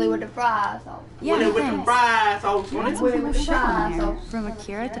 Willie with the fries sauce. Yeah, With the thanks. fries sauce. What's Willie some with the shit on fries here? sauce. From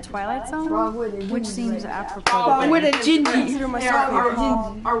Akira to Twilight Zone? Wrong with it. Which seems apropos. With a gingy. Consider myself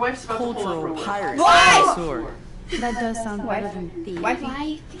a Our wife's about to pull up cultural real quick. pirate. Why? Connoisseur. That does sound better than thief. Wifey.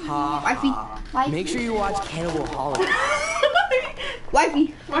 Ha Wifey. ha. Make sure you watch Cannibal Holocaust.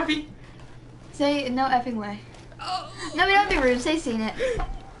 Wifey. Wifey. Say no effing way. No, we don't be rude. Say seen it.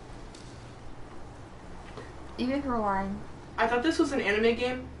 Even if you're lying. I thought this was an anime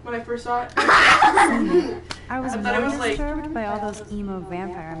game when I first saw it. I was I thought it more was like- disturbed by all those emo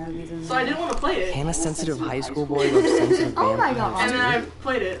vampire movies in So I didn't want to play it. Can a sensitive high school boy love sensitive Oh my vampires? God. And then I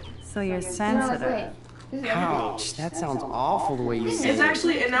played it. So you're Wait. sensitive. Ouch, that sounds awful the way you say It's it.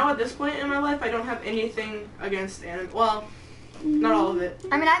 actually, and now at this point in my life, I don't have anything against anime. Well, not all of it.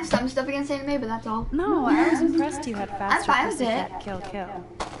 I mean, I have some stuff against anime, but that's all. No, I was impressed you had I'm faster fine with it. Pussycat Kill.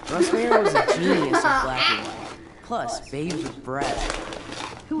 Russ Mayer was a genius at black and white. Plus, babes with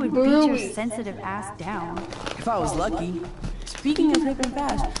breath. Who would beat your sensitive ass down? If I was lucky. Speaking of hip and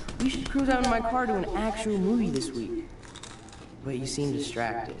fast, we should cruise out in my car to an actual movie this week. But you seem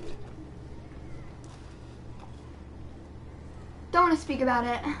distracted. Don't want to speak about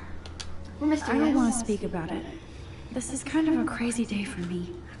it. We're I mysterious. don't want to speak about it. This is kind of a crazy day for me.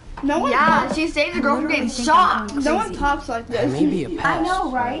 No one Yeah, talks. she saved the girl from getting Literally think I'm shot. going No one crazy. talks like I this. may be a pest. I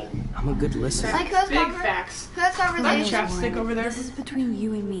know, right? I'm a good listener. Like, who's Big facts. Who's My conversation? chapstick over there. This is between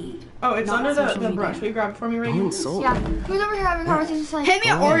you and me. Oh, it's Not under social the media. brush. Will you grab it for me, Don't Reagan? insult Yeah. me. Who's over here having conversations like? Hand me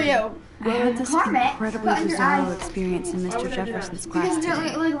an Oreo. I had this Carmet, incredibly put under bizarre eyes. experience in Mr. Jefferson's class Because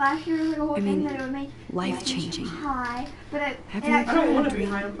today. like last year, like a whole I thing mean, that it would make life-changing. high, but Have and you I ever don't had want a to be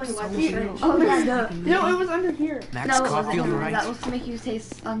dream high. I'm playing so Life real? Strange. Oh yeah, No, it was under here. Max No, it wasn't Caulfield, under right? That was to make you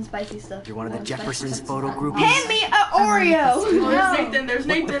taste unspicy stuff. You're one of the Unspicy Jefferson's stuff. photo groupies. Hand me an Oreo. There's Nathan. There's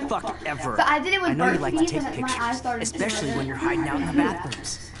What Nathan. the fuck ever. So I did it with I know you like to Burpees take and my eyes pictures, started especially to when you're hiding out in the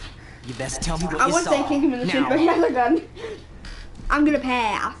bathrooms. You best tell me what I you was saw. thinking him in the shit, Now, but he has a gun. I'm gonna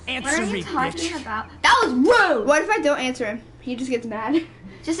pass. answer What are me, you talking bitch. about? That was rude. What if I don't answer him? He just gets mad.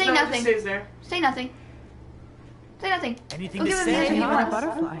 Just say No, it just nothing. stays there. Say nothing. Say nothing. Anything Don't to give him say? anything he Not a wants.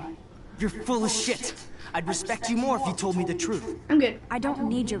 butterfly. You're full of shit. I'd respect you more if you told me the truth. I'm good. I don't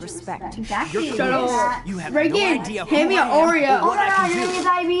need your respect. Exactly. You're Shut up. You have Reagan, no idea who hand me I an am Oreo. or what I can do.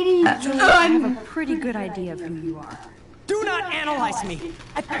 Diabetes. Actually, I have a pretty good idea of who you are. Do not analyze me.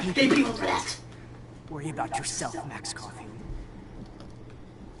 I paid Gay people for that. Worry about yourself, Max Caulfield.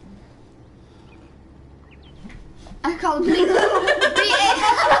 I called the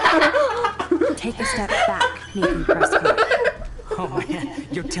police. Take a step back, Nathan Prescott. Oh man,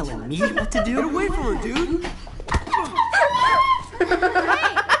 you're telling me what to do? Get away from her, dude.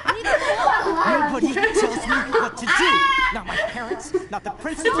 Nobody tells me what to do. Not my parents, not the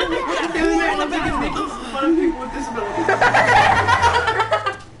principal, not who in the bathroom. Fun of people with disabilities.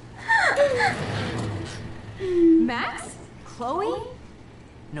 Max? Chloe?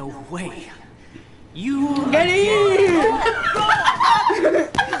 No way. You Get in!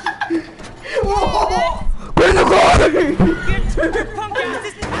 Get your punk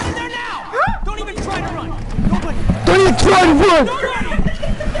asses out of there now! Don't even try to run! Nobody! Don't even try to run! Nobody!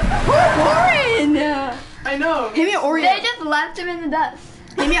 Warren! I know. Hand me an Oreo. They just left him in the dust.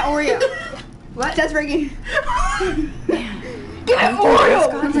 Hand me an Oreo. What? That's Reagan. Get an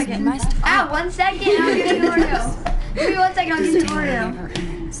Oreo! 1 second. Ah, 1 second. I'll give you an Oreo. Give me 1 second. I'll give you an Oreo.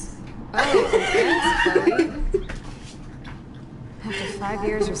 Oh, thanks, Chloe. After 5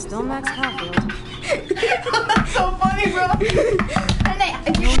 years, you're still Max Caulfield. That's so funny, bro. And they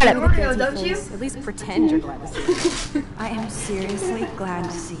give you an Oreo, don't you? At least pretend you're glad to see me. I am seriously glad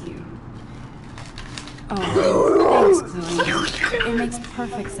to see you. Oh, thanks, Chloe. It makes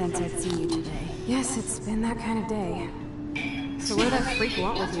perfect sense I'd see you today. Yes, it's been that kind of day. So what did that freak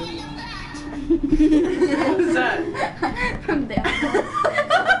want with you? Who's that? From there.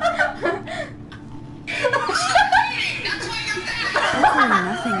 Hopefully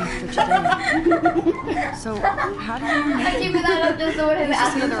nothing after today. So, how do you I keep that up just so whatever Just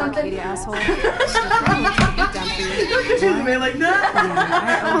asking another something. Arcadia asshole. Just down for you. She's made like that.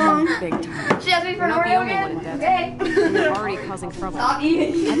 I owe him big time. She asked me for an You're not the Oreo only one in again? debt. Okay. And you're already causing trouble. Stop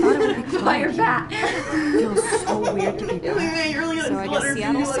eating. I thought it would be Why you're quiet. fat. It feels so weird to be back. So I guess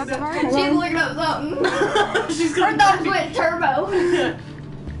Seattle sucked hard? She's looking up something. She's Her thumbs went turbo.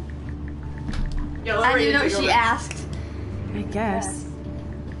 Yeah, I didn't know she asked. I guess.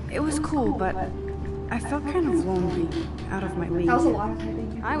 It was cool, but I felt kind of lonely, out of my league. That was a lot of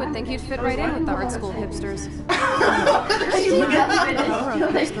typing. I would think you'd fit right in with the art school hipsters.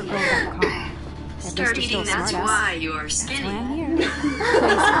 Start eating, that's why you're skinny. I'm here.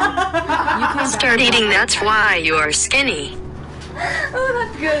 Start eating, that's why you're skinny. Oh,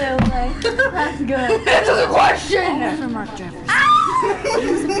 that's good, Emily. That's good. Answer the question! For Mark Jefferson. Ow! He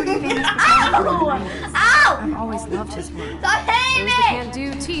was a pretty famous photographer. Ow! I've always loved his work. Stop hitting Those me! that can't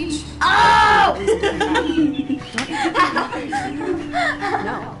do, teach. Oh!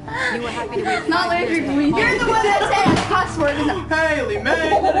 No. You were happy to wait Not 5 years Landry, to please. get You're the one that said a cuss word. Haley,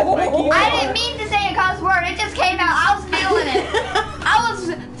 man, that is my key. I didn't mean to say a cuss word. It just came out. I was feeling it. I was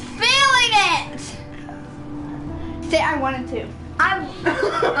feeling it. Say I wanted to.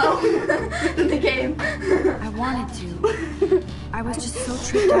 The game. I wanted to. I was just so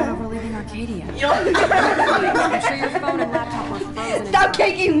tripped out over leaving Arcadia. I'm sure your phone and laptop were frozen. Stop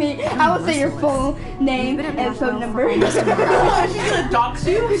kicking me. I will say your full name and phone number. She's gonna dox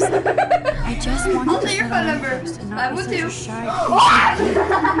you? I just wanted I'll to say your settle phone in number. first and I not be would such too. a shy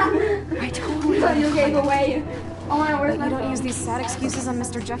I totally You gave away. Oh my, where's But my you don't phone? use these sad excuses on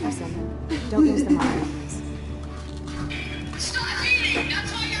Mr. Jefferson. Don't use them on me. Stop eating,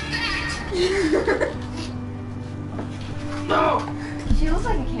 that's why you're fat. No. She looks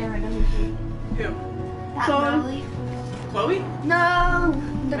like a Karen, doesn't she? Who? That Chloe. girly. Chloe? No,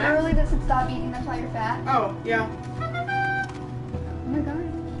 the girly that said stop eating, that's why you're fat. Oh, yeah. Oh my god.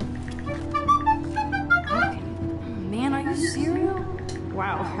 Man, are you cereal?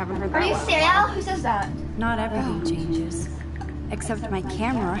 Wow, haven't heard Are that you one. cereal? Who says that? Not everything changes. Except my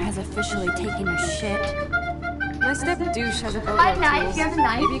camera has officially taken a shit. My step douche has a photo I have of knife. tools. You have a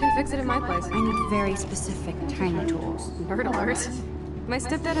knife? Maybe you can fix it in my place. I need very specific tiny tools. Nerd alert. My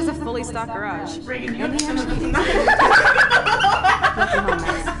stepdad has a fully stocked garage. Reagan, you And he understand actually that Welcome home,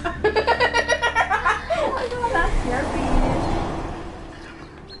 Max.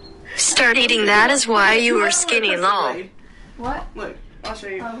 Start eating that is why you were skinny, lol. What? Look, I'll show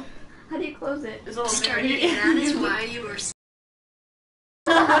you. Oh. How do you close it? It's a little Start thing right eating here. that is why you were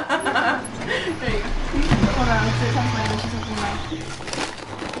Hold on, let's do something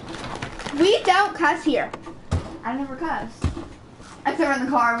like We don't cuss here. I never cuss. Except in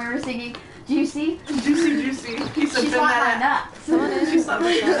the car when we were singing Juicy. Juicy. He said, She "Bend slapped that my ass." nuts. She slapped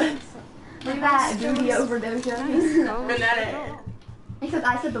my nuts. Look at that booty overdose. Bend that ass. Except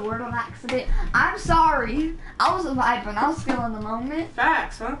I said the word on accident. I'm sorry. I was vibing. I was feeling the moment.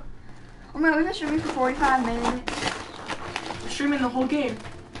 Facts, huh? Oh man, we've been streaming for 45 minutes. We're streaming the whole game.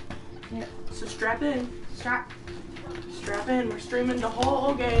 Yep. So strap in. Strap in. We're streaming the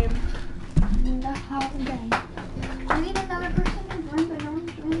whole game. the whole game. I need another person to bring the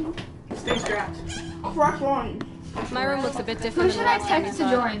room. Stay strapped. Crush one. My room looks a bit Who different should than I last time you text to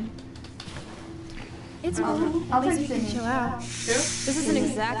saw it. join? It's I'll At text least we can Sydney. chill out. This isn't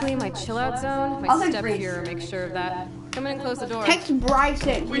exactly my chill out zone. My I'll text step-fuhrer makes sure of that. Come in and close the door. Text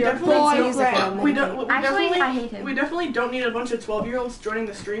Bryson. We your definitely boyfriend. Actually, I hate him. We definitely don't need a bunch of 12-year-olds joining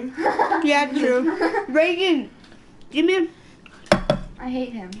the stream. Yeah, true. Reagan, give me. I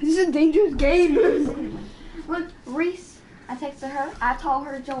hate him. This is a dangerous game. Look, Reese. I texted her. I told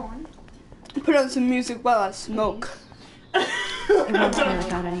her to join. Put on some music while I smoke. It won't stay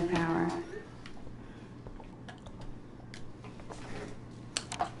without any power.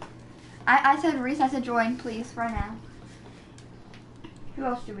 I said Reese. I said join, please, for now. Who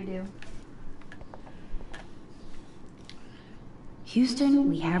else do we do? Houston,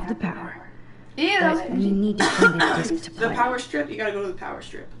 we have the power. Ew. But we need to find a disc to The play. power strip, you gotta go to the power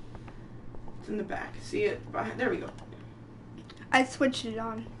strip. It's in the back. See it? Behind, there we go. I switched it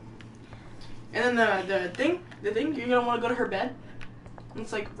on. And then the thing, you're gonna want to go to her bed.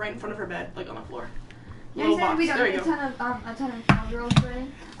 It's like right in front of her bed, like on the floor. You Little said box. we don't There need you a go. ton of girls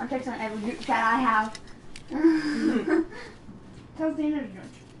joining. I'm texting every group chat I have. Tell Dana to join.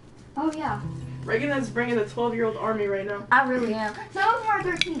 Oh yeah. Reagan is bringing a 12-year-old army right now. I really am. Some of them are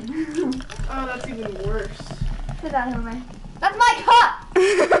 13. Oh, that's even worse. Put that in my. That's my cup.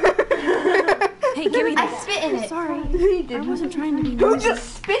 Hey, give me I that. spit in it. Sorry. I wasn't trying to be Who nosy.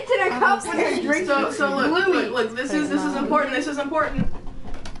 just spit in a cup when they're drinking? So look, this is important. This is important.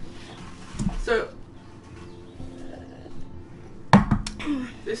 So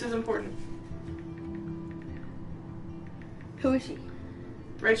this is important. Who is she?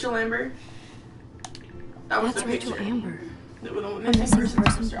 Rachel Amber. That was That's the Rachel picture. Amber. The And missing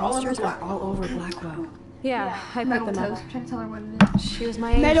person all over posters are black. all over Blackwell. Yeah, I put Metal them up. toast. Trying to tell her what it is. She was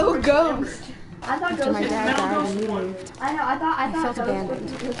my age. Metal Ghost. I thought After my ghost. dad Metal died Ghost and we one. moved. I know. I thought felt ghost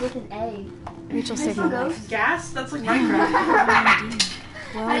abandoned. was with an A. Rachel saved my life. Gas? That's like Minecraft.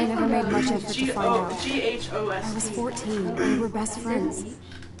 Well, I never made much effort to find out. I was G-H-O-S. 14. We were best friends.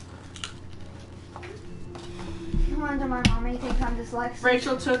 You wonder my mommy thinks I'm dyslexic.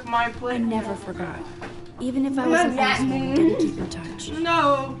 Rachel took my I place. never forgot. Even if I wasn't close, we didn't keep in touch.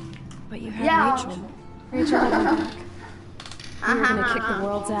 No. But you had Yeah. Rachel. Rachel had my back. We were gonna kick the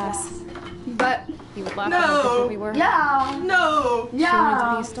world's ass. But You would laugh at how different we were. Yeah. No. She wanted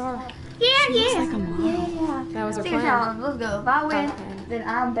to be a star. Yeah. Like a mom. Yeah. That was her Take a plan. challenge. Let's go. If I win, then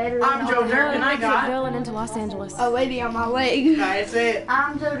I'm better than I'm Joe Dirt and I Take got. Villain into Los Angeles. a lady on my leg. That's it.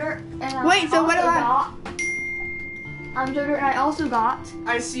 I'm Joe Dirt and I Wait, so what also am I- got. I'm Joe Dirt and I also got.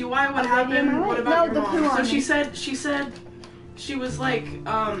 I see why. What A lady on happened? my What leg. about No, your the mom? poo So on she me. said she was like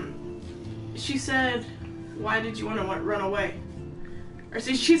she said, why did you want to run away? Or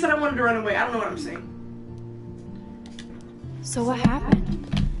see, she said I wanted to run away. I don't know what I'm saying. So what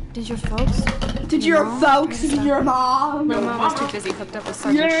happened? Did your folks? Did your folks? Your mom? My mom was too busy hooked up with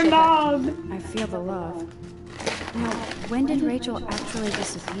Sergeant Your Shippett. mom. I feel the love. Now, when did Rachel actually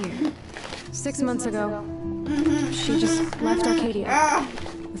disappear? 6 months ago, she just left Arcadia.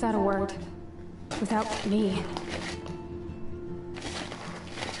 Without a word. Without me.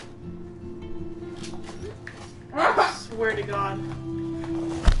 Swear to God.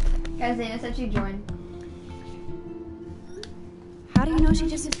 Guys, Dana said she joined. How do you know she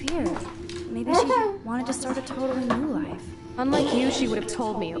disappeared? Maybe she wanted to start a totally new life. Unlike you, she would have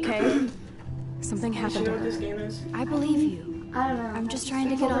told me, okay? Something Does she happened know to what this her. game is? I believe you. I don't know. I'm just trying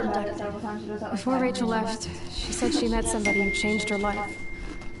to I get told her on about deck. it several times. She does that like Before 5 Rachel minutes. left, she said she met somebody who changed her life.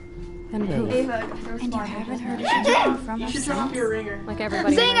 And poof, Ava, And you haven't heard anything from You her should turn off since? your ringer. like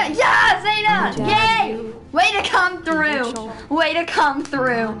everybody Zayna! knows. Yeah, Zayna! Dad, Yay! you, Way to come through! Rachel. Way to come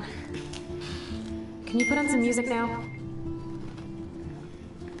through! Can you put on some music now?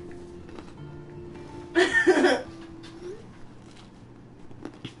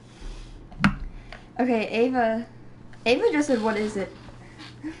 Okay, Ava just said, what is it?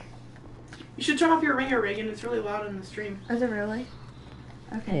 You should turn off your ringer, Reagan. It's really loud in the stream. Is it really?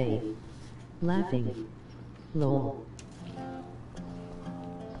 Okay. Hey. Laughing. Lol.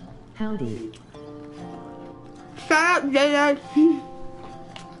 Howdy. Shut up, Jada.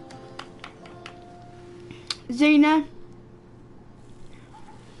 Zena.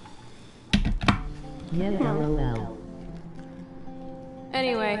 Yeah, LOL.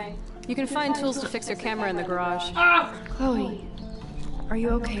 Anyway, you can find tools to fix your camera in the garage. Chloe, are you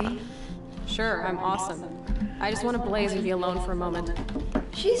okay? Sure, I'm awesome. I just want to blaze and be alone for a moment.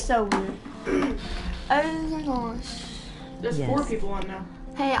 She's so weird. Oh my gosh. There's 4 people on now.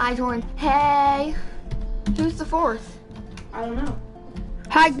 Hey, I joined. Hey. Who's the 4th? I don't know.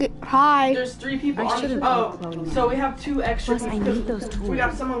 Hi. There's 3 people I on. should've Oh, been Chloe. so we have 2 extra. Plus, I need those tools. We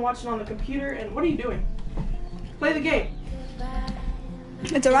got someone watching on the computer, and what are you doing? Play the game.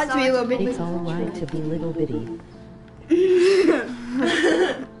 It's alright to be a little bit. It's alright to be little bitty.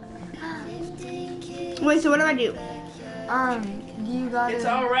 Wait, so what do I do? You gotta. It's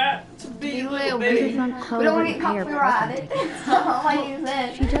alright to be a little baby. baby. We don't want to get copyrighted. Like you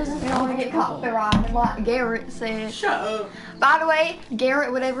said. She doesn't We don't want to get copyrighted like Garrett said. Shut up. By the way,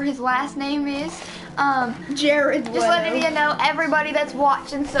 Garrett, whatever his last name is, Jared. just letting you know, everybody that's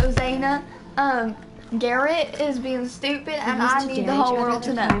watching, so Zayna, Garrett is being stupid, and I need the whole world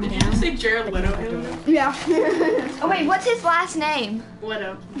to know. Did you just say Jared Leto? Yeah. Oh wait, what's his last name?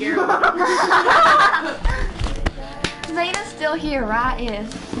 Leto. Garrett Leto. Zayna's still here, right?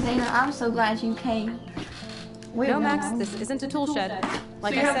 Yes. Zayna, I'm so glad you came. No, Max, this isn't a tool shed.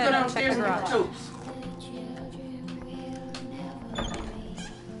 Like So you I have to go said, downstairs check the and get garage. totes.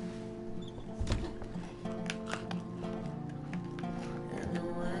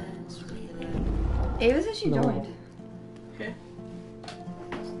 Ava said she joined. Okay.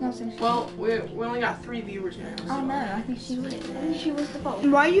 No, so she. Well, we only got 3 viewers now. So. Oh no, I think she was the vote.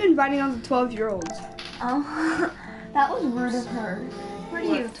 Why are you inviting all the 12-year-olds? Oh, that was rude of her. What are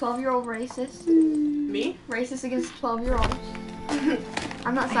you, 12-year-old racist? Me? Racist against 12-year-olds.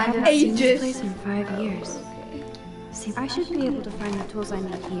 I'm not I signed haven't up. seen this place in 5 years. See, I should be able to find the tools I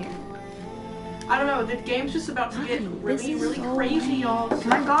need here. I don't know. The game's just about to get really, really crazy, y'all. Oh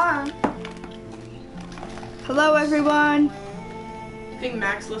my god. Hello, everyone. You think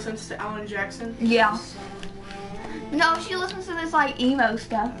Max listens to Alan Jackson? Yeah. No, she listens to this like emo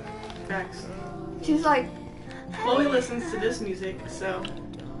stuff. Max. She's like, Chloe listens to this music, so.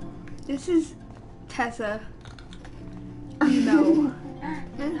 This is Tessa. No.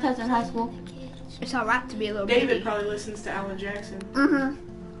 this is Tessa in high school. It's alright to be a little David baby. probably listens to Alan Jackson. Mm-hmm.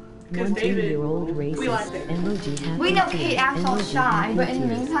 Because One David, 2-year-old racist we like David. emoji happy We know tears, Kate acts all emoji shy, happy but in the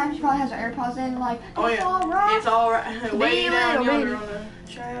tears. meantime, she probably has her AirPods in, like, Oh it's yeah, alright. it's alright. Way down little yonder baby. on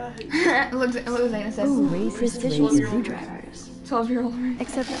the child. Look, Zayna says. Ooh, racist, Screwdrivers. 12-year-old racist.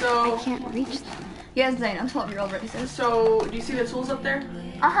 Except So- I can't reach them. Yes, Zayna, 12-year-old racist. So, do you see the tools up there?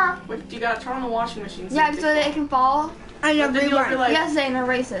 Uh-huh. What, you gotta turn on the washing machine. Yeah, so that it can fall. I know, Then you'll be like, Yes, Zayna,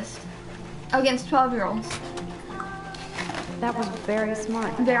 racist. Against 12-year-olds. That was very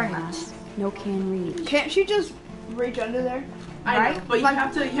smart. Very much. No can reach. Can't she just reach under there? I know, right? but you Like-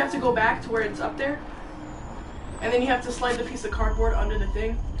 have to go back to where it's up there, and then you have to slide the piece of cardboard under the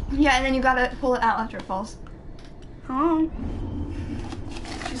thing. Yeah, and then you gotta pull it out after it falls. Oh.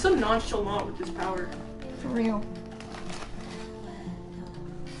 She's so nonchalant with this power. For real.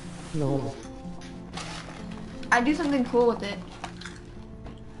 Lol. I do something cool with it.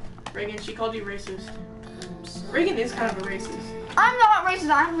 Reagan, she called you racist. Reagan is kind of a racist. I'm not racist,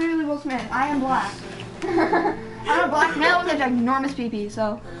 I'm literally Will Smith. I am black. I'm a black male with an enormous pee-pee,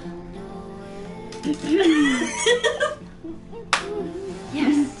 so.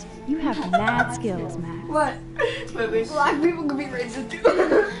 Yes, you have mad skills, Max. What? Lily. Black people can be racist too.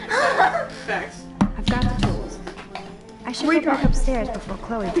 Facts. I've got the tools. I should go back upstairs before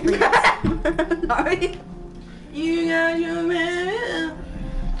Chloe freaks. Sorry. You got your man.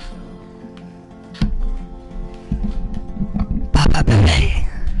 Papa Billy.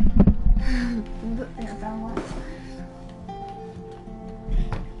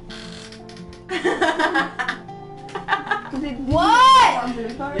 What?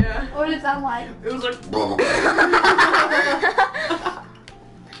 Yeah. What did it sound like? It was like.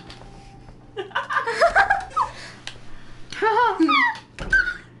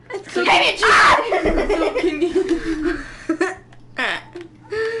 So give me a try! So can you?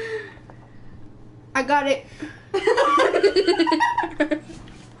 I got it.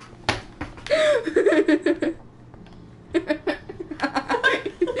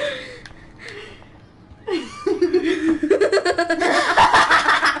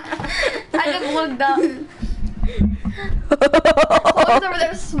 I just looked up. Chloe's over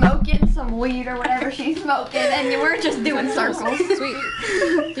there smoking some weed or whatever she's smoking, and we're just doing circles. Sweet.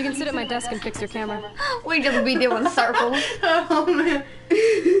 You can sit at my desk and fix your camera. We just be doing circles. Oh man.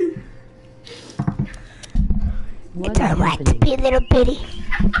 What is happening? To be a little bitty.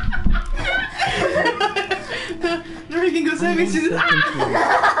 Never can go say me. She's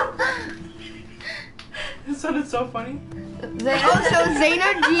That sounded so funny. Also,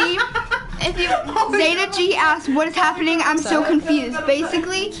 Zaina G. Zaina G asked, "What is happening? I'm so confused."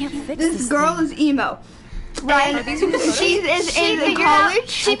 Basically, this girl is emo. Right? She is in college.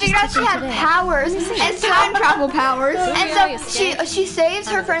 She figured out she had powers. And time travel powers. And so she saves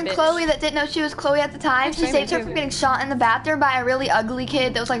her friend Chloe that didn't know she was Chloe at the time. She saves her from getting shot in the bathroom by a really ugly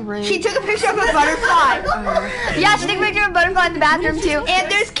kid that was like rude. She took a picture of a butterfly. Yeah, she took a picture of a butterfly in the bathroom too.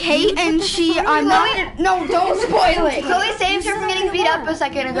 And there's Kate, and she no, don't spoil it. Chloe saved her from getting beat up a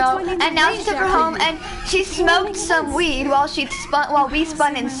second ago, and now she took her home and she smoked some weed while we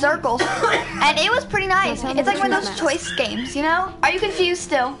spun in circles, and it was pretty nice. It's like one of those choice games, you know? Are you confused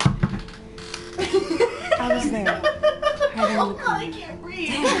still? I was there. Oh god, I can't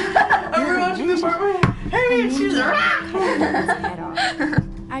breathe. I'm watching the part where hey, she's a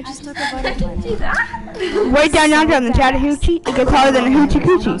I just took a butterfly. Wait down yonder on the Chattahoochee. It gets harder than a hoochie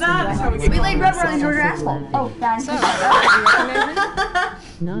coochie. We laid rubber on the Georgia asphalt. Oh, that's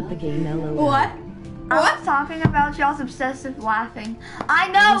Not the gay mellow. What? I was talking about y'all's obsessive laughing. I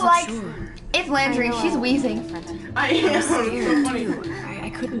know, like, it's Landry. She's wheezing. I am. So funny. I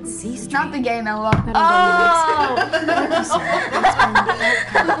couldn't see straight. Not the gay mellow. Oh!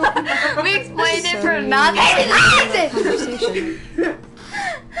 We explained it for nothing.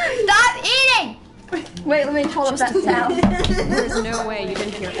 Stop eating! Wait, let me hold up that sound. There's no way you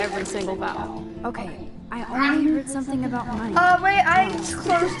didn't hear every single vowel. Okay, I only heard something about money. Wait, I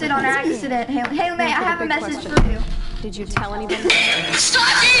closed it on accident. Hey, May, I have a message for you. Did you tell anybody?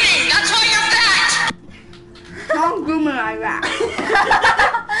 Stop eating! That's why you're fat! Don't groom me like that.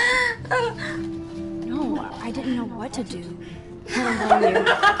 No, I didn't know what to do. I don't blame you.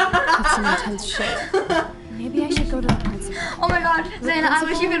 That's some intense shit. Maybe I should go to the principal. Oh my god, Zana, I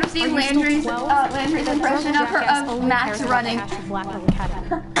wish you could have seen Landry's impression of Max running.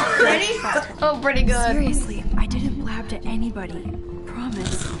 Ready? Oh, pretty good. Seriously, I didn't blab to anybody.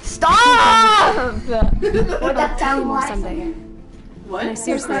 Promise. Stop! What that sound like? Someday. What? No,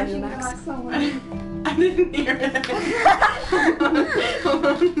 seriously, love you, Max. I didn't hear it.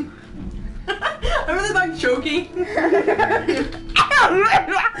 I'm really like choking.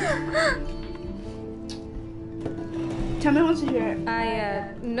 Tell me once you hear it.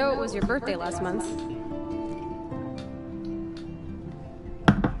 I know it was your birthday last month.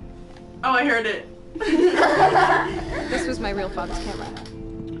 Oh, I heard it. This was my real father's camera.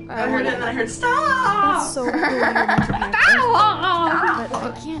 I heard it and then I heard stop. That's so cool. But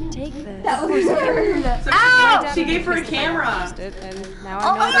I can't take this. That was weird. Ow! She gave her a camera. And now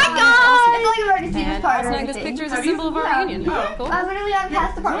Oh I know my god! I feel like you've already seen this part and already. this picture is a symbol of our union. Cool. I literally on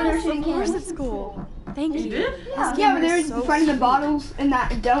past the part where they're shooting cameras. It's cool. Thank you. did? Yeah, but they're finding the bottles in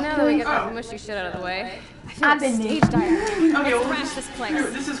that dump. Now that we get that mushy shit out of the way, I feel I've like been stage dive. Okay, well, Crash this place.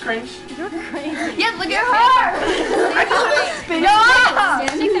 This is cringe. You're crazy. Yeah, look at her! Take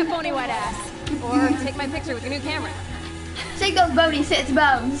that phony white ass. Or take my picture with your new camera. Shake those bony sits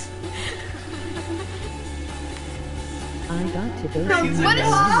bones. I got to go No, see what is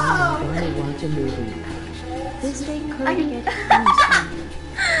wrong? I watch a movie. This day could I can- get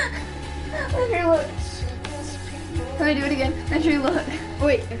Here, look. Let me do it again. Make sure you look.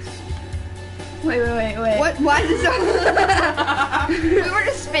 Wait. Wait. What? Why is it so? We were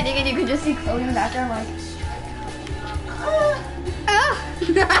just spinning and you could just see Chloe in the background like...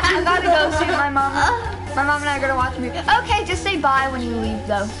 I gotta go see my mom. My mom and I are gonna watch a movie. Okay, just say bye when you leave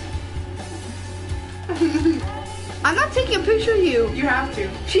though. I'm not taking a picture of you. You have to.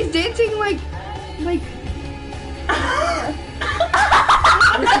 She's dancing like.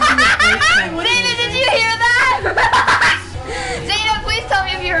 Zayna, did you hear that? Zayna, please tell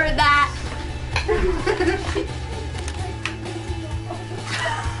me if you heard that.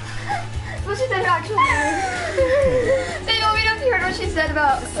 What she said actually. Zayna, we don't hear what she said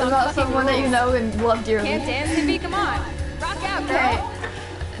about someone that you know and love dearly. Can't dance to be, come on. Rock out, girl.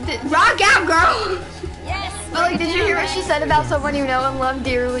 Rock out, girl! Yes. But like, did you hear what she said about someone you know and love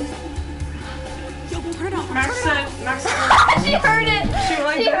dearly? Max said. She heard it.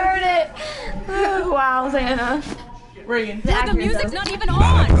 She heard it. Wow, Zayna. Reagan. The music's not even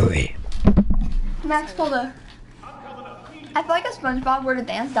on. Max, pull the. I feel like if SpongeBob were to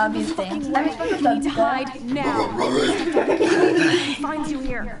dance, that would be his dance. I mean, SpongeBob Need to hide now. He finds you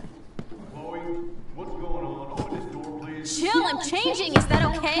here. Chill, I'm changing. Is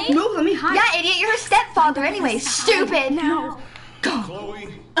that okay? Move, let me hide. Yeah, idiot, you're her stepfather anyway. Stupid. Now. Chloe.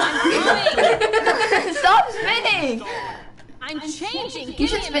 Stop spinning. I'm changing. You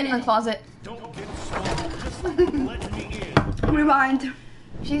should spin in the closet. Don't get smart. Just let me in. Rewind.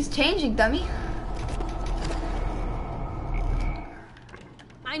 She's changing, dummy.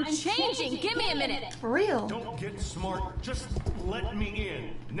 I'm changing. Give me a minute. For real. Don't get smart. Just let me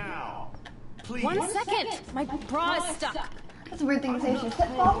in now. Please. 1 second. My bra is stuck. That's a weird thing to say. She's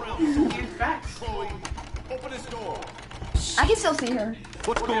stepfather. Chloe, open this door. I can still see her.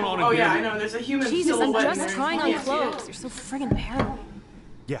 What's going on in Oh here? yeah, I know. There's a human Jesus, I'm silhouette in just there. trying You on can't see it. clothes. You're so friggin' paranoid.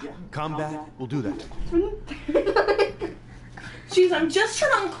 Yeah, come back. We'll do that. Jeez, I'm just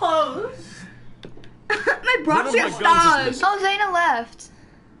trying on clothes. My bra One of my gets guns is stuck. Oh, Zaina left.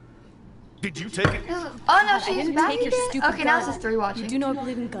 Did you take it? Oh no, she's didn't back take your again? stupid Okay, now it gun. says 3 watching. You do know I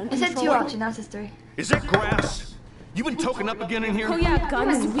believe in gun It said 2 control. watching, now it says 3. Is that grass? You been toking up again in here? Oh yeah,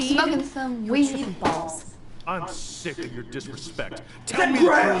 guns, weed. Smoking some You're weed. tripping balls. I'm sick of your disrespect. Is Tell that me the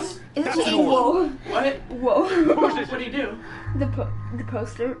grass? truth. Isn't That's she an order. Whoa. What? Whoa. What do you do? The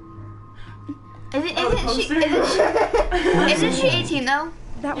poster. Isn't she 18 though?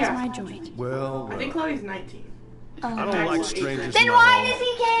 That was Yeah. my joint. Well, I think Chloe's 19. I don't like strangers. Then in my why home, does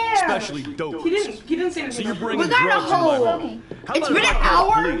he care? Especially dopers. He didn't say anything. So you're about bringing We got a drugs in my hole. home. How It's about been if an I call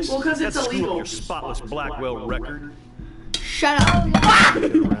the hour? police? Well, 'cause it's That's screw up illegal. your spotless Blackwell record. Shut up.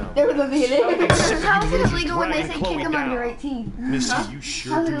 There was nothing in it. How is it illegal when they say Dragging kick him Chloe under down. 18? Missy, you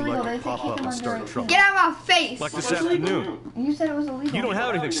sure How's it do illegal? like They to say pop kick up him and under start 18. trouble. Get out of my face. Like this What's illegal? afternoon. You said it was illegal. You don't have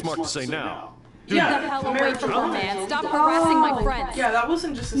anything smart to say now. Get the hell away from her, man. Stop harassing my friends. Yeah, that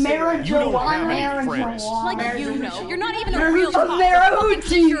wasn't just a cigarette. You don't have any friends. Like you know. You're not even a real cop. Marijuana.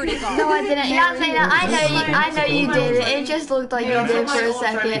 Security guard. No, I didn't. Yeah, Zaina, I know you did it. It just looked like you did for a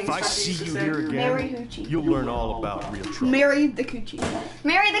second. If I see you here Mary again, Hoochie. you'll learn all about real trouble. Marry the coochie.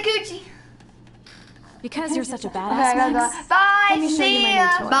 Marry the coochie. Because you're such a Okay, badass, I Max. got bye. Let me show you See my ya.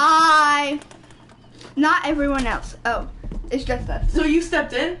 new toy. Bye. Not everyone else. Oh, it's just us. So you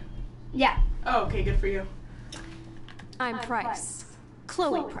stepped in? Yeah. Oh, okay, good for you. I'm Price.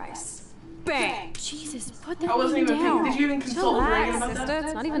 Chloe Price. Bang. Jesus, put that I wasn't even down. thinking. Did you even consult with Reagan Relax, about sister. that?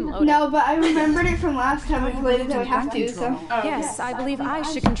 It's not even loaded. No, but I remembered it from last time we played it that we have to, so. Oh, Yes, I believe I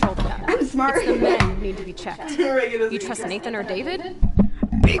should control the gun. I'm smart. It's the men who need to be checked. Reagan doesn't You trust even Nathan or David?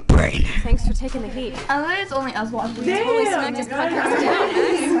 Big brain. Thanks for taking the heat. I think it's only us watching. Damn, Totally smacked his you guys. podcast down,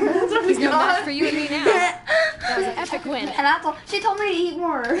 Max. That's He's no match for you and me now. That was an epic win. And I thought she told me to eat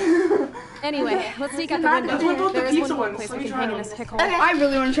more. Anyway, let's sneak out the What about window. the There is pizza one more ones? place Let we me can try hang in them. this pickhole. Okay. I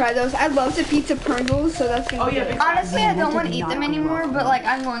really want to try those. I love the pizza Pringles, so that's gonna Oh be yeah, good. big Honestly, I don't want to eat them anymore, but like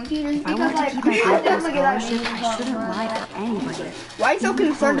I'm going to just If I because want to like keep my I high definitely get that scholarship, I shouldn't lie for anybody. Why are you so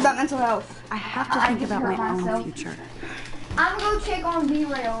concerned about mental health? I have to I think just about hurt my own myself. future. I'm gonna go check on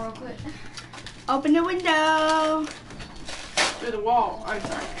B-Rail real quick. Open the window. Through the wall. I'm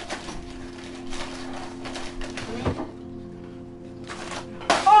sorry.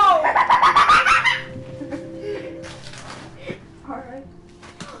 Oh! Alright.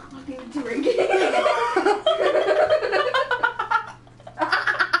 I'll give it to Reagan.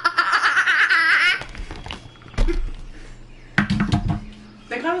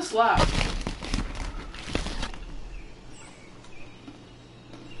 They kind of slap.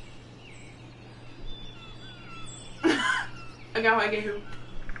 Agaw, I get who?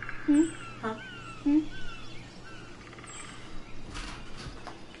 Huh?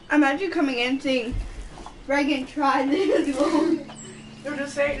 Imagine coming in and saying, Reagan, try this. No,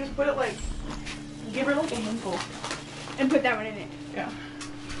 just say, just put it like, give her like a handful. And put that one in it. Yeah.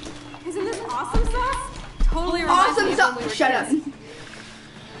 Isn't this awesome sauce? Totally reminds me Awesome of when sauce. we were Shut up. kids.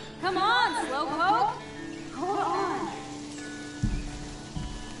 Come on, Slowpoke. Hold on.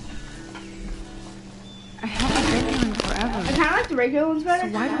 I haven't been here in forever. I kind of like the regular ones better.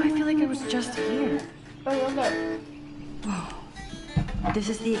 So why do I feel like I was just here? I love it. Whoa. This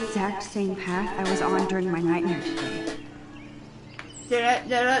is the exact same path I was on during my nightmare today.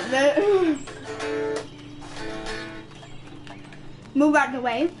 Move out of the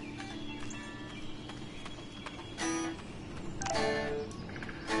way.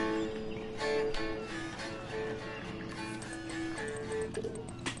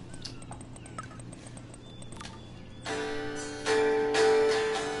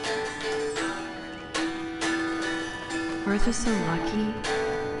 Earth is so lucky,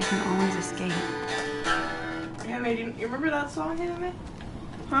 it can always escape. Yeah, mate, you remember that song, Anime?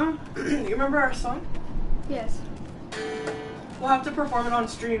 Huh? You remember our song? Yes. We'll have to perform it on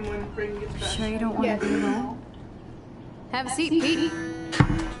stream when Reagan gets back. Sure you don't want to be alone? Have a seat, Pete.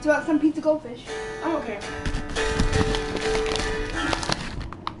 It's about some pizza goldfish. Oh, okay.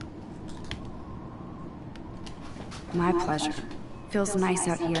 My pleasure. Feels nice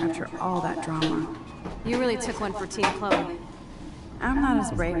out here after all that drama. You really took one for Team Chloe. I'm not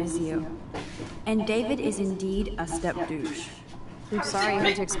as brave as you. And David is indeed a step douche. I'm sorry you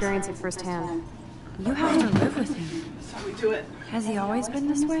had to experience it firsthand. You have to live with him. That's how we do it. Has he always been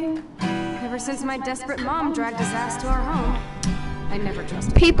this way? Ever since my desperate mom dragged his ass to our home. I never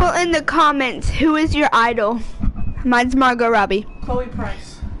trusted People in the comments, who is your idol? Mine's Margot Robbie. Chloe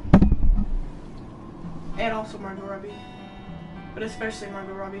Price. And also Margot Robbie. But especially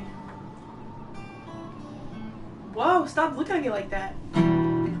Margot Robbie. Whoa, stop looking at me like that.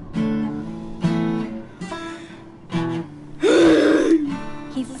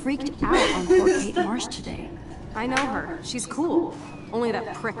 He freaked out on poor Kate Marsh today. I know her. She's cool. Only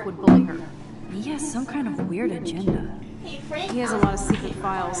that prick would bully her. He has some kind of weird agenda. He has a lot of secret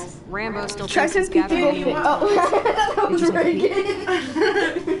files. Rambo still Try thinks he's some people. gathering. Oh, that was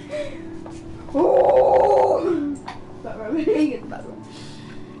Reagan. Oh. Reagan.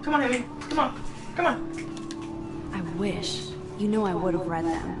 Come on, Amy. Come on. Come on. I wish. You know I would have read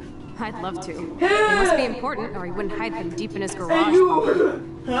them. I'd love to. They must be important, or he wouldn't hide them deep in his garage.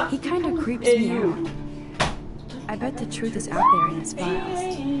 He kind of creeps me out. I bet the truth is out there in his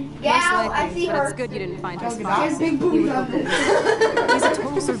files. Yeah, Most likely, I see but her. it's good you didn't find his He files. has big boobies on this. He's a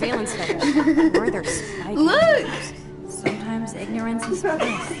total surveillance fetish. Where are their spy Look! cameras? Sometimes ignorance is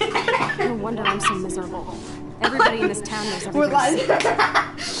bliss. No wonder I'm so miserable. Everybody in this town knows We're everybody's live.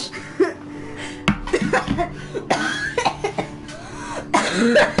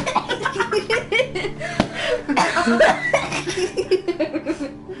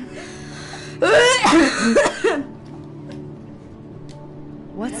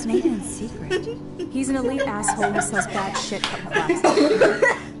 What's Nathan's secret? He's an elite asshole who sells bad shit up class.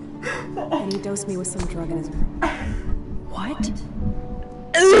 And he dosed me with some drug in his room. What?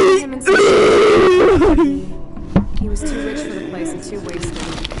 Him and some he was too rich for the place and too wasted.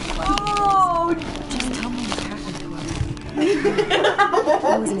 Oh! Just tell me what happened to him.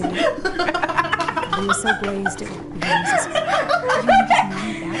 I was an idiot. He was so blazed it was his fault. You need to know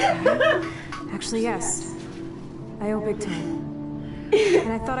that bad? Actually, yes. I owe big time.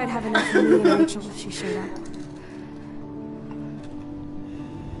 And I thought I'd have enough for me and Rachel if she showed up.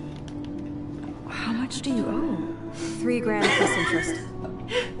 How much do you owe? $3 grand plus interest.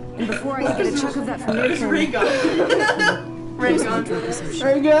 And before I could get a chunk of that from Nathan, Regan.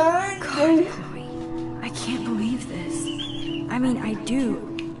 God, Chloe, I can't believe this. I mean, I do.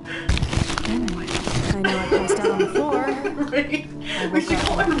 Then what? I know I passed out on the floor. I We should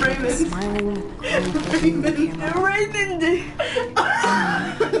call him Raymond. smiling, crying, the camera. Raymond.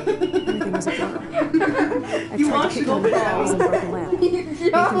 Everything was a blur. I You tried want to to kick go him in the down? balls and broke a lamp.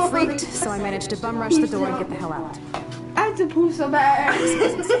 Nathan freaked, so I managed to bum rush the door and get the hell out. I have to poo so bad.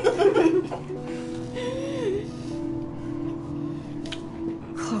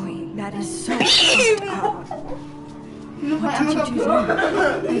 Chloe, that is so fucked up. What did you do?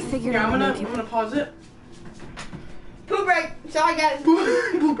 I figured Here, out I'm gonna pause it. Poo break. Sorry, guys.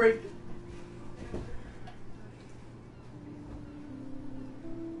 Poo break.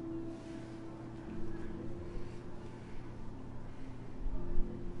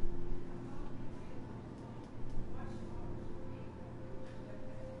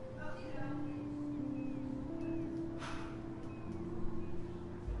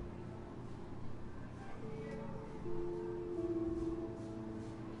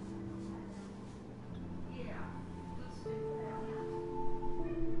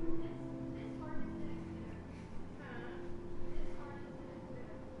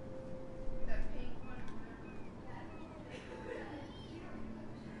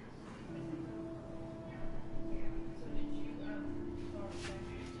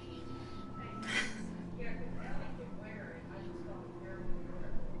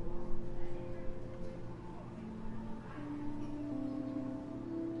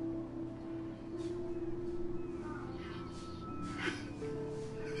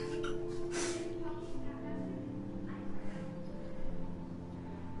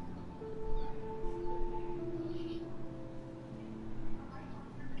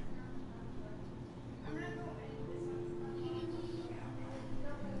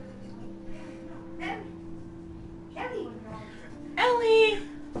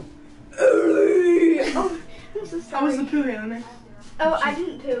 How was the poo handling? Oh, I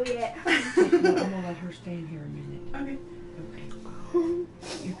didn't poo yet. I'm gonna let her stay in here a minute. Okay. Okay.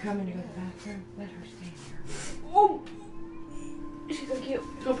 You're coming to go to the bathroom? Let her stay in here. Oh, she's so cute.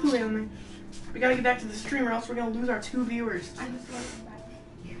 Go poo handling. We gotta get back to the stream or else we're gonna lose our 2 viewers.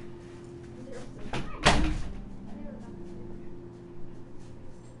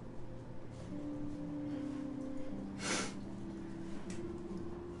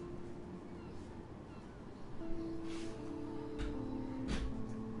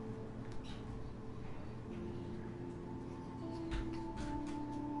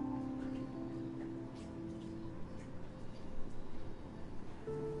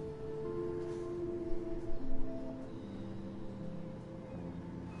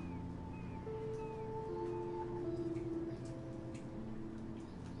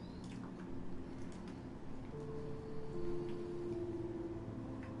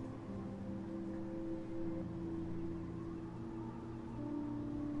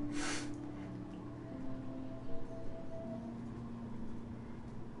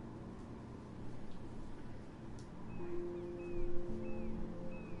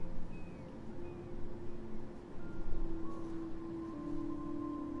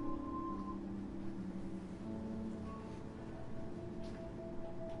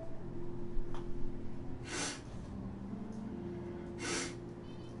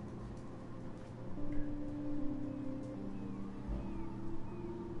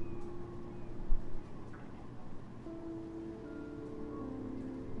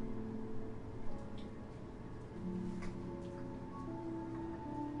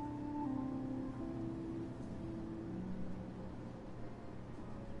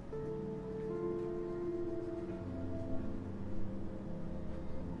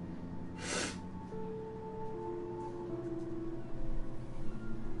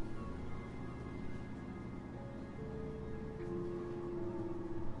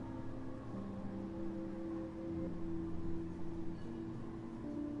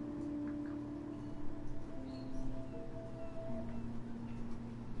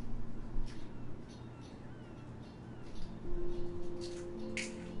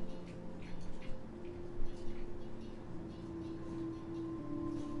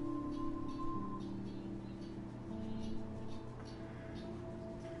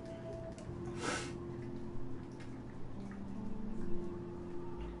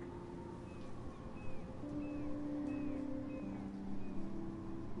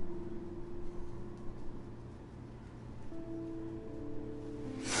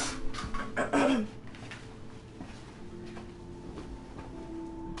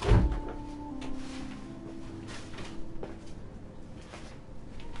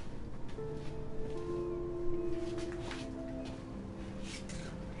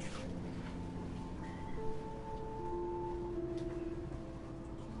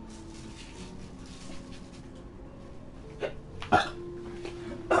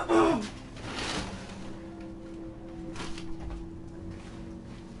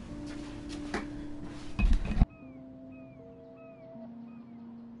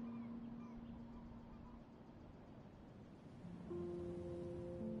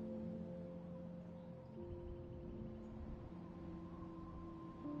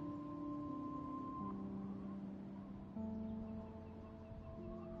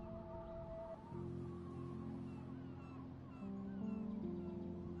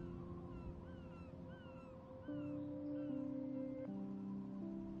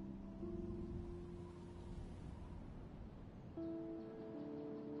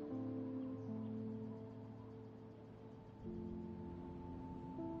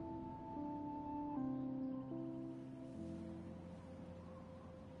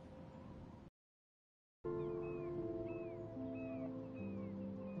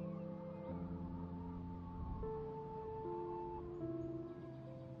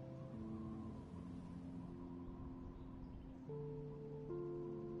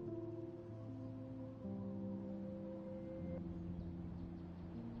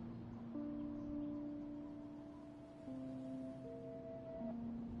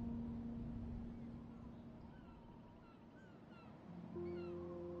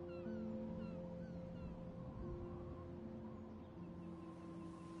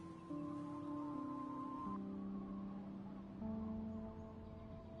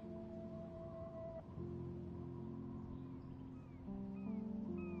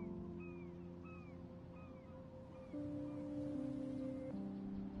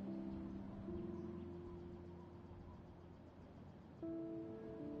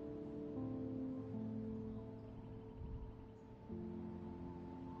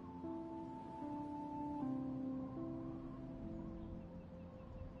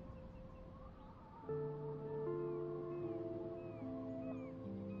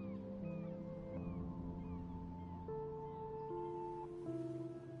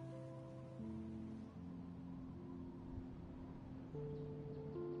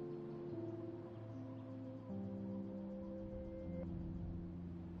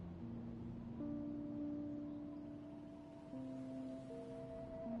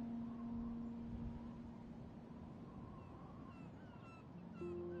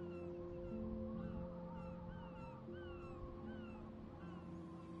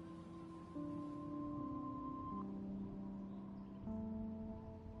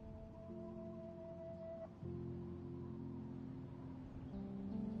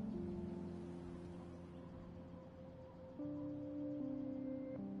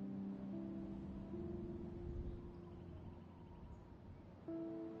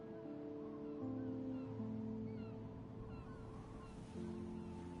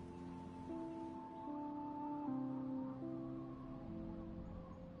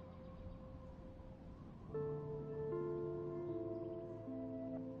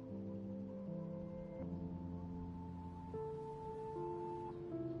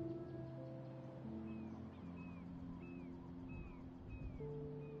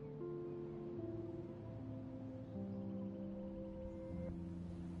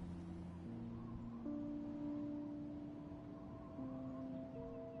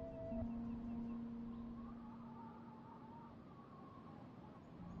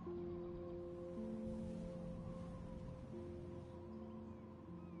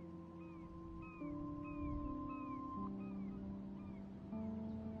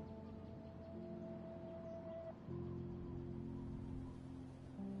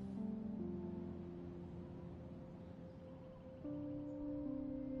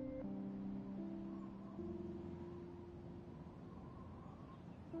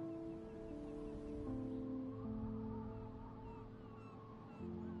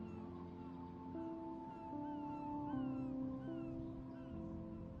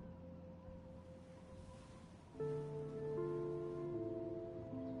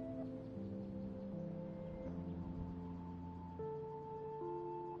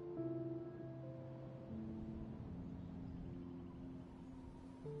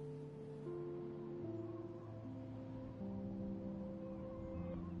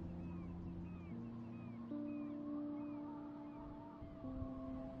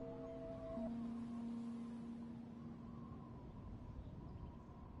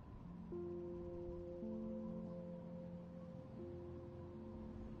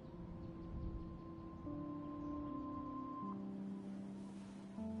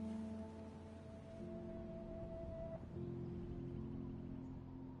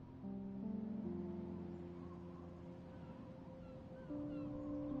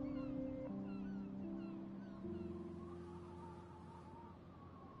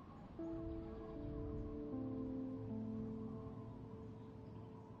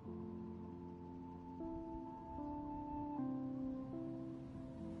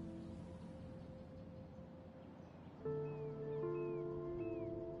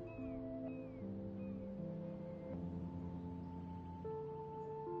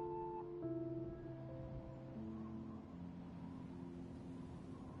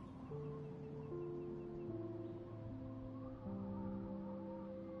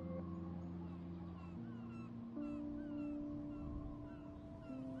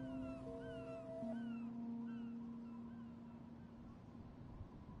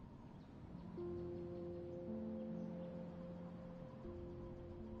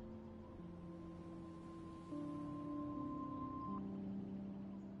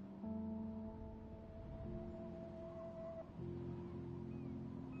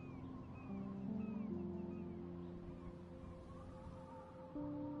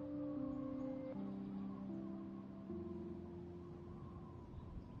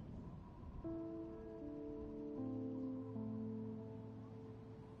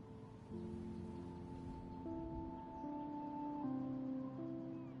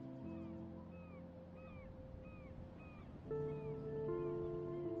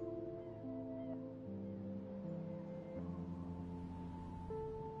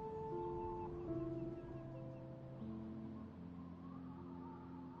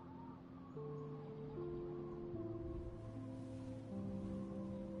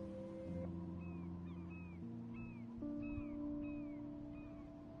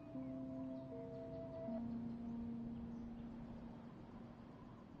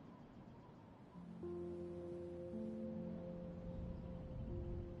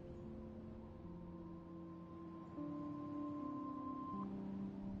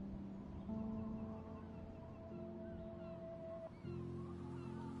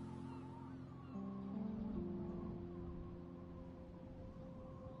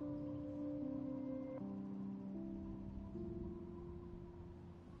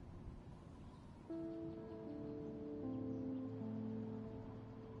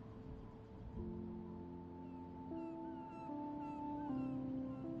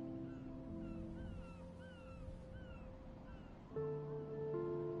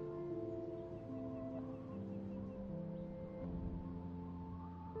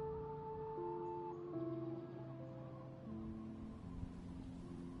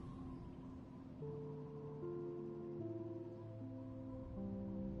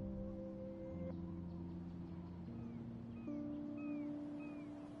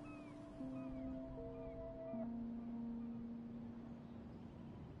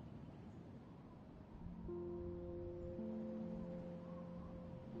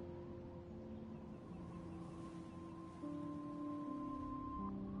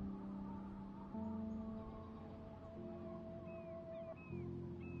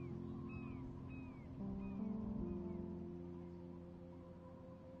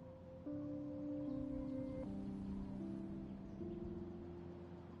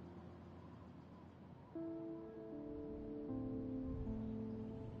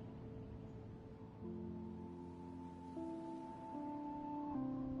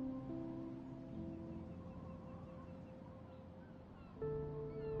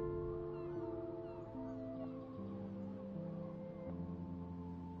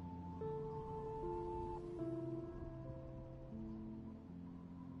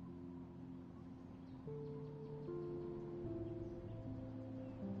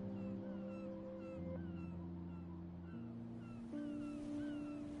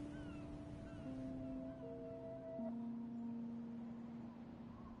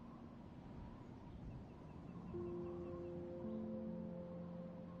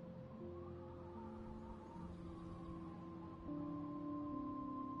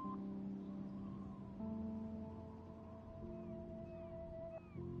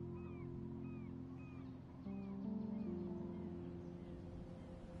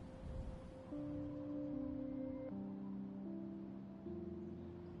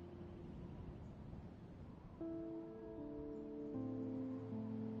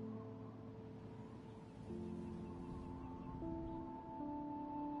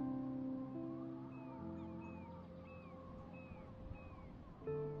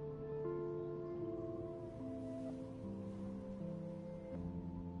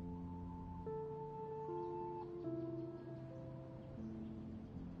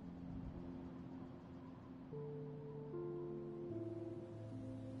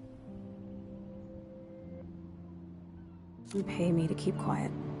 You pay me to keep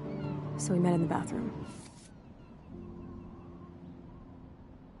quiet. So we met in the bathroom.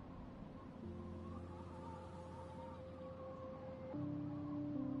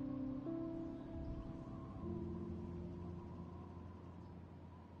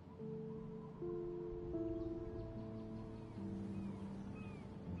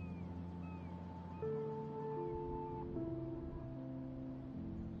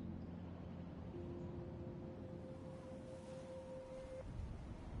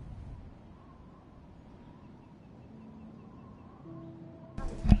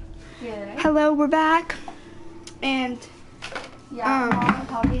 Hello, we're back. And Mom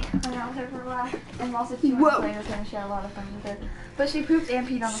Poppy hung out with her for a while, and also she went to play with her, and she had a lot of fun with her. But she pooped and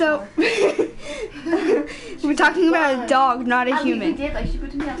peed on the floor. We're talking about a dog, not a human. We did, like she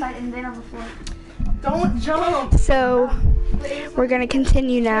pooped me outside and then on the floor. Don't jump. So we're gonna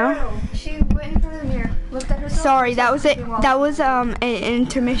continue now. She went in front of the mirror, looked at herself. Sorry, that was it. That was an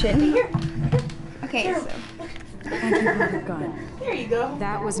intermission. Okay. So. Thank you for your gun. There you go.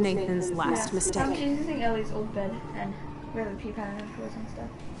 That was Nathan's last mistake. She's using Ellie's old bed, and we have a pee pad and clothes and stuff.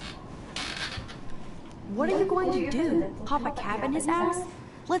 What are you going to do? Pop a cab in his ass?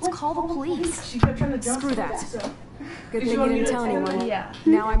 Let's call the police. She kept trying to jump. Screw that. So. Good thing you didn't tell anyone. Yeah.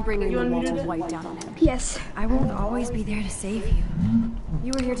 Now I'm bringing the wall of white down on him. Yes. I won't always be there to save you.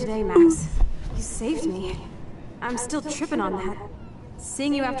 You were here today, Max. You saved me. I'm still tripping on that.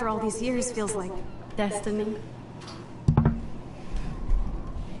 Seeing you after all these years feels like destiny.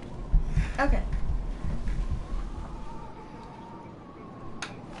 Okay.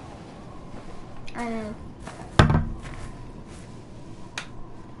 I know.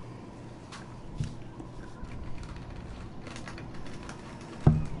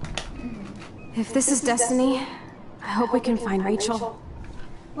 If this is destiny, I hope we can find Rachel.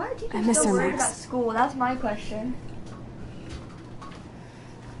 Why do you I miss so her, worried Max. about school? That's my question.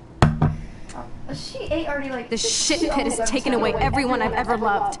 She ate already like This shit pit has taken away everyone I've ever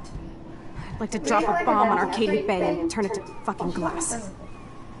loved. I'd like to drop a bomb on our Katie bed and turn it to fucking glass.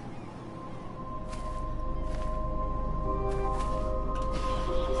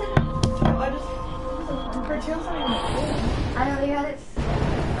 I know you had it.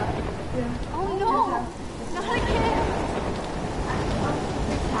 Oh no! Not again!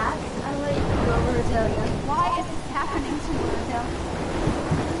 Cats? I like go over her tail again. Why is this happening to me?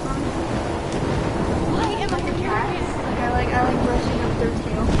 Why am I hearing it? I like brushing up their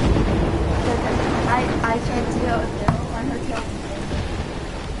tail. I tried to go on her tail.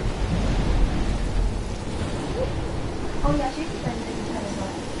 Oh yeah, she's been kind of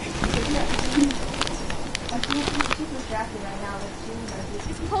well. She's distracted right now.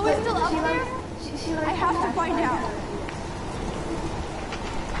 Is Chloe still up there? I have to find out.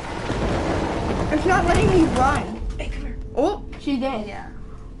 It's not letting me run. Hey, come here. Oh, she did. Yeah.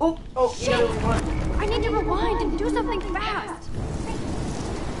 Oh, Shit! I need to rewind and do something fast.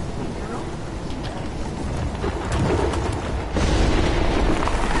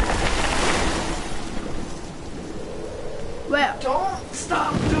 well. Don't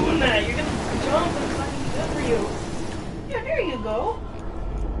stop doing that. You're gonna jump and it's not gonna be good for you. Yeah, there you go.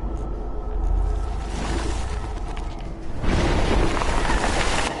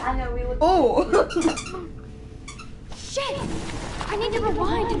 I know we would. Oh. Shit! I need to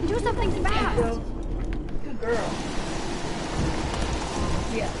rewind and do something fast. Good girl.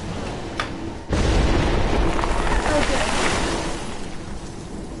 Yeah. Okay.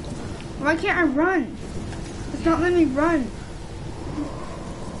 Why can't I run? It's not letting me run.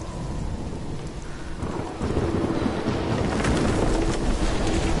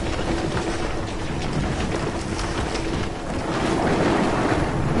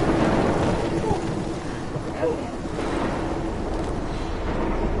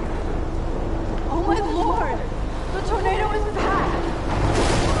 Oh my lord! The tornado is back!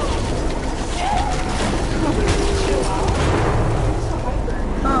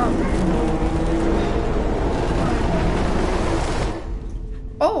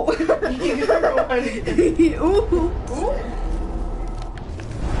 Oh. Ooh.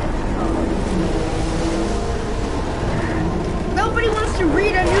 Nobody wants to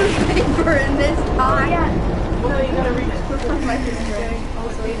read a newspaper. ever in this time. Well, you gotta read it.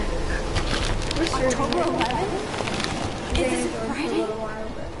 October 11th? Is this Friday?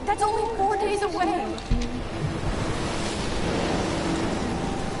 That's only 4 days away.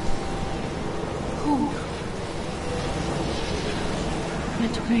 Oh. The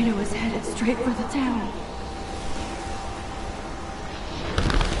tornado is headed straight for the town.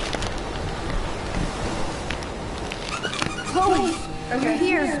 Chloe! You're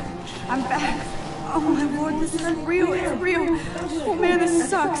here! I'm back! Oh my lord, this isn't real, it's real! Oh man, this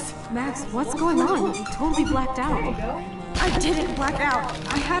sucks! Max, what's going on? You totally blacked out. I didn't black out.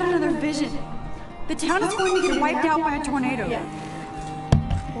 I had another vision. The town is going to get wiped out by a tornado.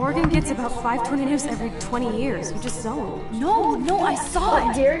 Oregon gets about 5 tornadoes every 20 years. You just zoned. No, I saw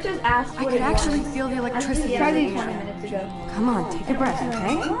it. Jared just asked I could actually feel the electricity. Tried it 20 minutes ago. Come on, take a breath,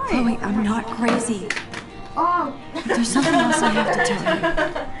 okay? Chloe, I'm not crazy. Oh. But there's something else I have to tell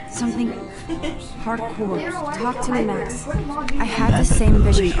you. Something hardcore. Talk to me, Max. I had the same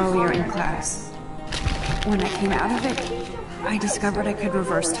vision earlier in class. When I came out of it, I discovered I could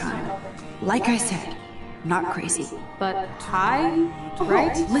reverse time. Like I said, not crazy. But high,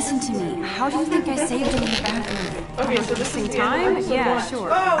 right? Listen to me. How do you think I saved it in the bathroom? Okay, so this is the time? end. Yeah, sure.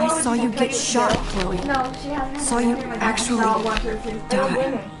 I saw you get shot, Chloe. No, she hasn't. Saw you actually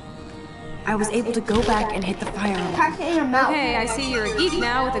die. I was able to go back and hit the fire alarm. Okay, I see you're a geek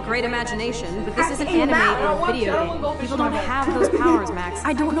now with a great imagination, but this is an anime or a video game. People don't have those powers, Max.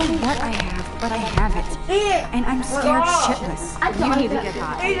 I don't know what I have, but I have it. And I'm scared shitless. You need to get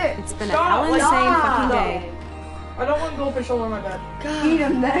hot. It's been a hell insane fucking day. I don't want goldfish all over my bed. Eat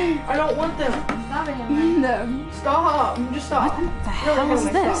them then. I don't want them. No. Stop. Just stop. What the hell is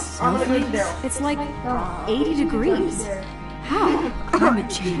this? I'm gonna go to Daryl. It's like 80 degrees. How? Climate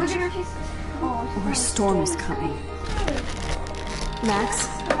change. Or a storm is coming. Max.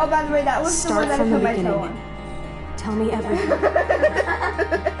 Oh, by the way, that was Start the one that I from the put my beginning. toe on. Tell me everything.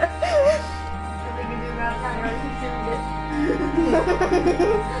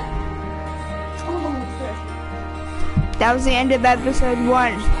 That was the end of episode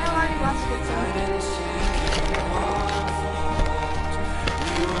 1.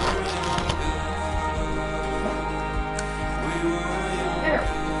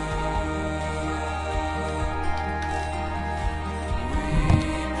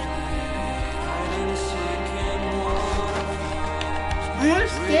 I'm gonna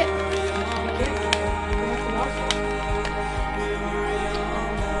skip.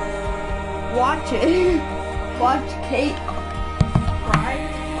 Watch it. Watch Kate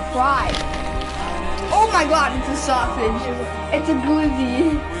cry. Oh my god, it's a sausage. It's a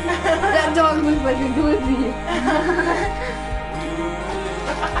glizzy. That dog looks like a glizzy.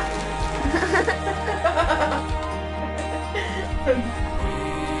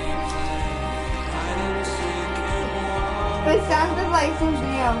 It sounded like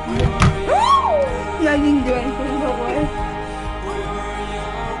something else. No, I didn't do anything, but what?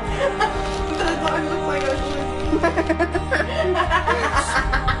 That dog looks like a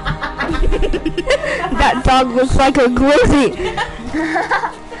That dog looks like a glizzy.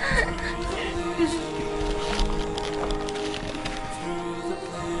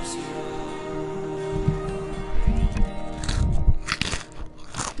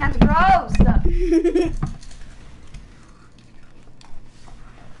 That's gross.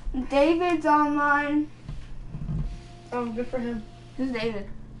 David's online. Oh, good for him. Who's David?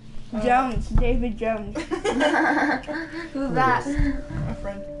 Jones. David Jones. Who's that? My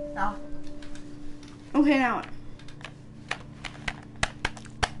friend. Oh. Okay, now.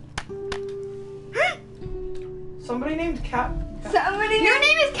 Somebody named Cat. Your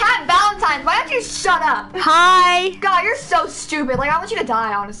name is Cat Valentine. Why don't you shut up? Hi. God, you're so stupid. Like, I want you to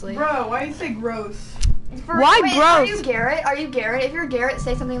die, honestly. Bro, why you say gross? Why wait, gross? Are you Garrett? Are you Garrett? If you're Garrett,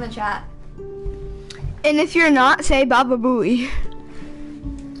 say something in the chat. And if you're not, say Baba Booey.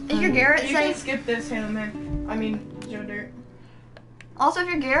 If you're Garrett, You say. can skip this, Hannah Man. I mean, Joe Dirt. Also, if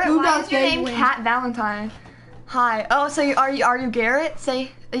you're Garrett, Who why does is your name win? Cat Valentine? Hi. Oh, so are you Garrett?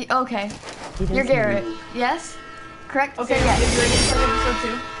 Say okay. You're Garrett. Yes. Correct. Okay, Say yes. is Reagan from episode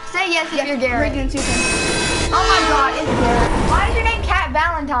 2? Say yes if you're Garrett. Reagan Susan. Oh my God, it's Garrett. Why is your name Cat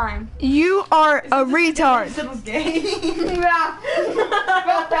Valentine? You are a retard. He said it was gay. Yeah.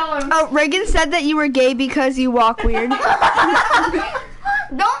 Don't tell him. Oh, Reagan said that you were gay because you walk weird.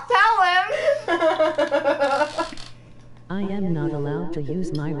 Don't tell him. I am not allowed to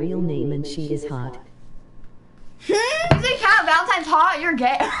use my real name and she is hot. You say Cat Valentine's hot? You're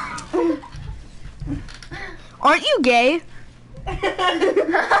gay. Aren't you gay?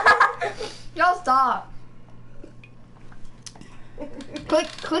 Y'all stop.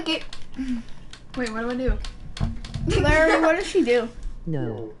 Click it. Wait, what do I do? Larry, what does she do?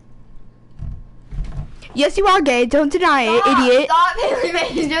 No. Yes, you are gay. Don't deny it, idiot. Stop,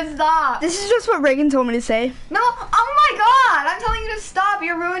 Haley, just stop. This is just what Reagan told me to say. No, oh my god, I'm telling you to stop.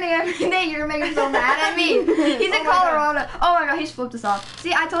 You're ruining everything. You're making me so mad at me. He's in Colorado. Oh my god, he's flipped us off.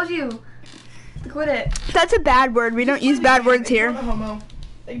 See, I told you to quit it. That's a bad word. We don't use bad words here. Ignore the homo.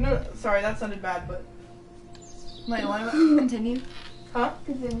 Ignore. Sorry, that sounded bad, but. Wait, what about continue? Huh?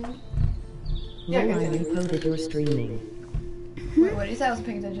 Continue. Yeah, No, continue. you posted you're streaming. Wait, what did you say? I wasn't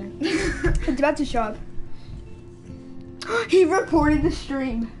paying attention. It's about to show up. He reported the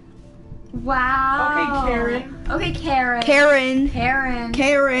stream. Wow. Okay, Karen. Okay, Karen. Karen. Karen.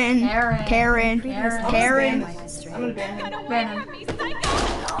 Karen. Karen. Karen. Karen. Karen. I'm gonna ban him. Ban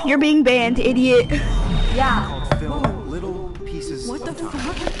him. You're being banned, idiot. Yeah. Called film little pieces. What the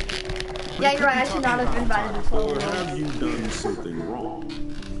fuck? Yeah, you're right. I should not have invited this whole Or have you done something wrong?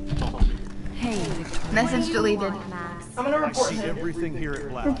 Talk to me. Hey, Victoria. message deleted. I'm gonna I report see him. everything here at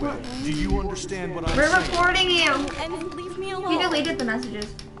Blackwell. Do you understand what I'm We're saying? reporting you. And leave me alone. He deleted the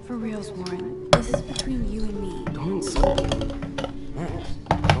messages. For reals, Warren. This is between you and me. Don't say it.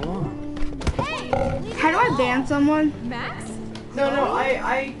 Go on. How do I ban someone? Max? No,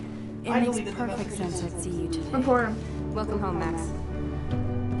 I It I makes deleted the perfect messages. sense I'd see you today. Report him. Welcome home, Max.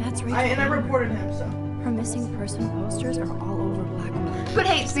 That's right. And I reported him, so. Her missing person posters are all over Blackwood. Put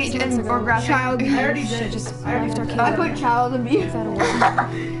hate speech and or graphic. Child. I already did. Just I already left our did. kid I put child abuse. without a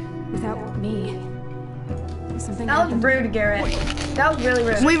word. Without me. Something That was rude, Garrett. That was really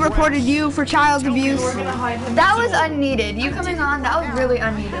rude. We reported you for child abuse. We're gonna hide him. That was unneeded. You coming on, that was really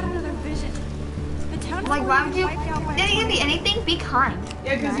unneeded. Like, why would you? Didn't even be anything. Be kind.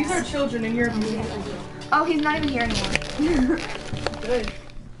 Yeah, because these are children and you're abusing them. Oh, he's not even here anymore. Good.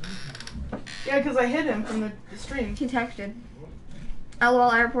 Yeah, because I hid him from the stream. He texted. LOL,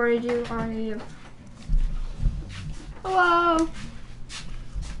 I reported you on you. Hello.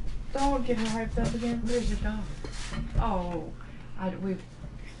 Don't get her hyped up again. Where's your dog? Oh,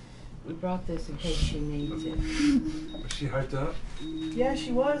 we brought this in case she needs it. Was she hyped up? Yeah,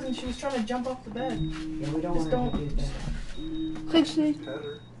 she was, and she was trying to jump off the bed. Yeah, we don't Just want her to don't. do that. Pixie. Pet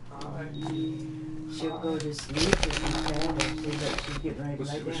her. Hi. She'll go to sleep if you tell her. See that she's getting ready to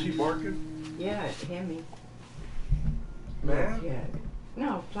lay Was down. she barking? Yeah, at Hemi. Man? Yeah.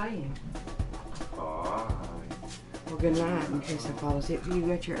 No, playing. Aw. Well, good night in case I fall asleep. You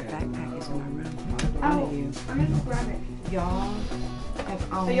got your backpack is in my room. One Oh, of you. I'm gonna go grab it. Y'all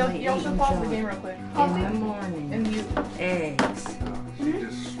have only Hey, y'all should eaten pause the junk game real quick. in the morning. And you. Eggs. She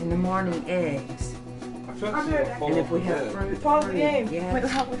just. In the morning, eggs. I felt I'm she good. was And if we have fruit, Pause the game. yeah. Wait,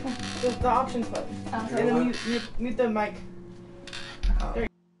 how? Which one? The options button. And then mute the mic. There you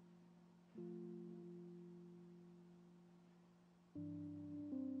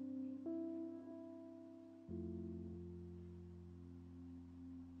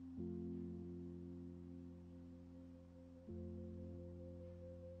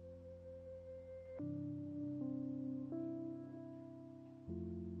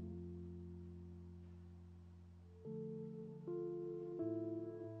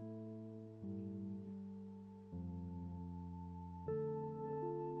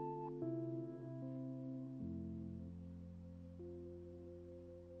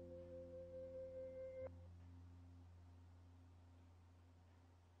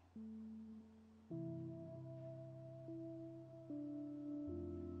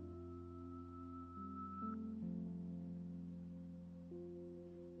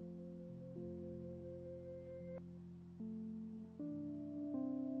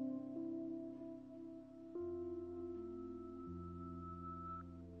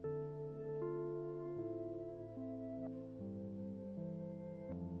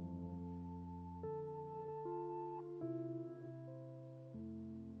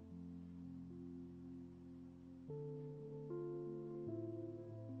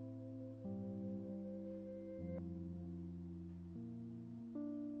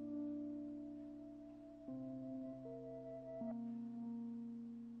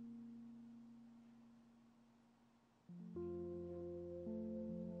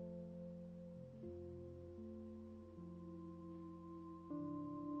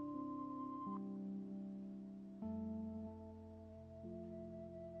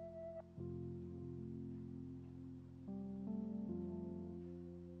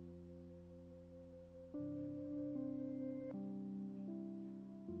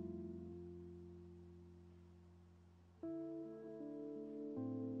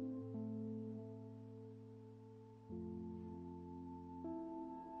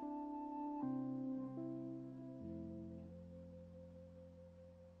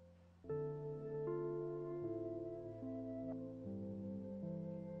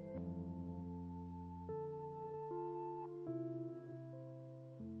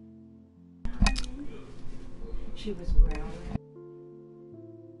She was brown.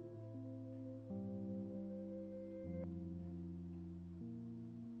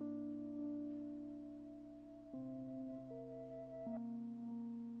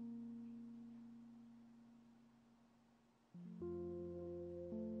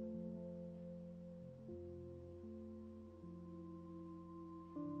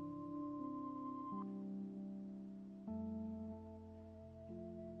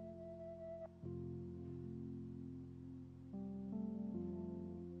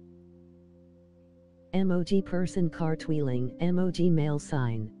 Emoji person cartwheeling, emoji male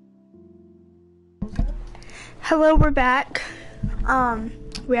sign. Hello, we're back.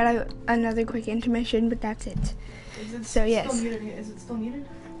 We had another quick intermission, but that's it. Is it So, yes. Still muted? Is it still muted?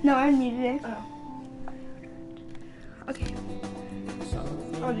 No, I muted it. Oh. Okay.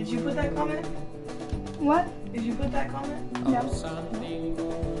 Oh, did you put that comment? What? Did you put that comment? No.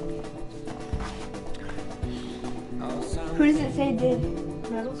 Who does it say did?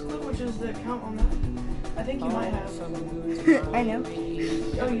 Metals Club, which is the account on that. I think you might have. I know.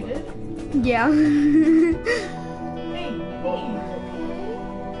 Oh, you did? Yeah. Hey, hey.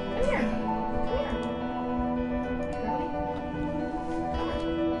 Come here.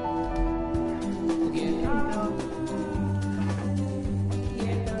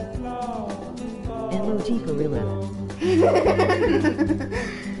 Emoji gorilla.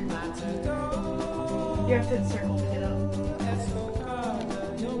 You have to hit circle to get up.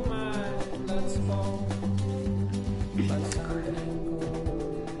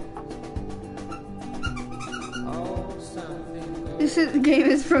 This game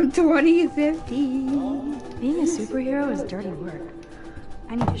is from 2015. Being a superhero is dirty work.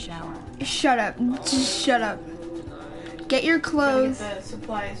 I need a shower. Shut up. Just shut up. Get your clothes. You get the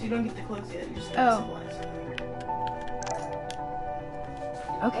supplies. You don't get the clothes yet. You just get Oh. the supplies.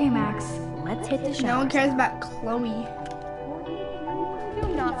 Okay, Max, let's hit the shower. No one cares about Chloe. Do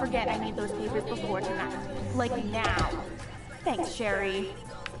not forget I need those papers before tonight. Like now. Thanks, Sherry.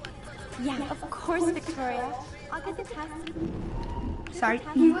 Yeah, of course, Victoria. I'll get the test. Sorry.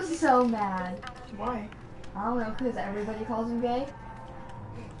 He was so mad. Why? I don't know, because everybody calls him gay.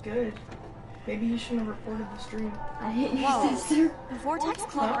 Good. Maybe you shouldn't have reported the stream. I hate your Whoa. sister. The Vortex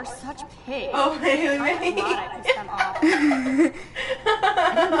Club are such pigs. Oh, really? I'm glad I pissed them off. I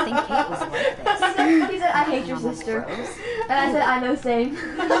didn't think Kate was like this. He said, I hate your sister. And I said, I know, same.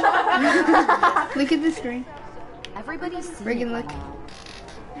 Look at the screen. Everybody's Reagan, look.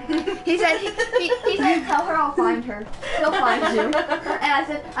 He said, he said, tell her I'll find her. He'll find you. And I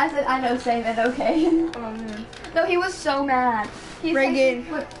said, I know, same, and okay. Oh, man. No, he was so mad. Reagan.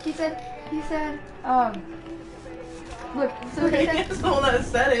 Look, he said, look, so he said, He's the one that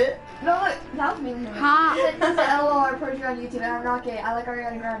said it. no, look, that was me. Ha. He said, LOL, I reported you on YouTube, and I'm not gay. I like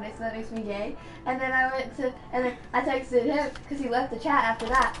Ariana Grande, so that makes me gay. And then I texted him, because he left the chat after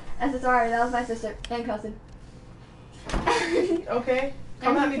that. I said, sorry, that was my sister, and cousin. Okay.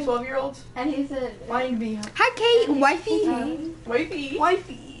 Come at me, 12-year-olds. And he said, Lying to me. Hi, Kate. Wifey. Wifey.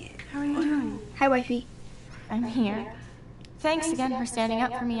 Wifey. How are you doing? Hi, wifey. I'm here. Thanks again for standing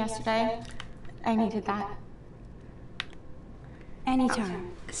up for me yesterday. I needed that.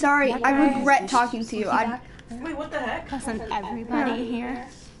 Anytime. Sorry, I regret talking to you. Wait, what the heck? Wasn't everybody here?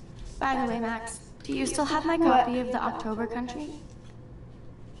 By the way, Max, do you still have my copy of the October Country?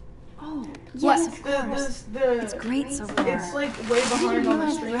 Oh, yes, of The, course. it's great so far. It's like way behind on the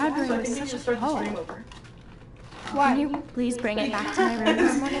realize stream, Bradbury so I was think you such should a start the poet. stream over. Can you please bring it back to my room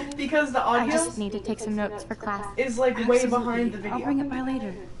this morning? Because the I audio just need to take some notes for class. is like way behind the video. I'll bring it by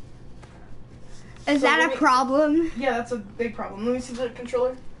later. Is that a problem? Yeah, that's a big problem. Let me see the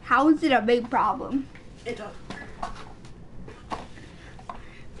controller. How is it a big problem? It does.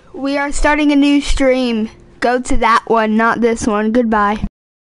 We are starting a new stream. Go to that one, not this one. Goodbye.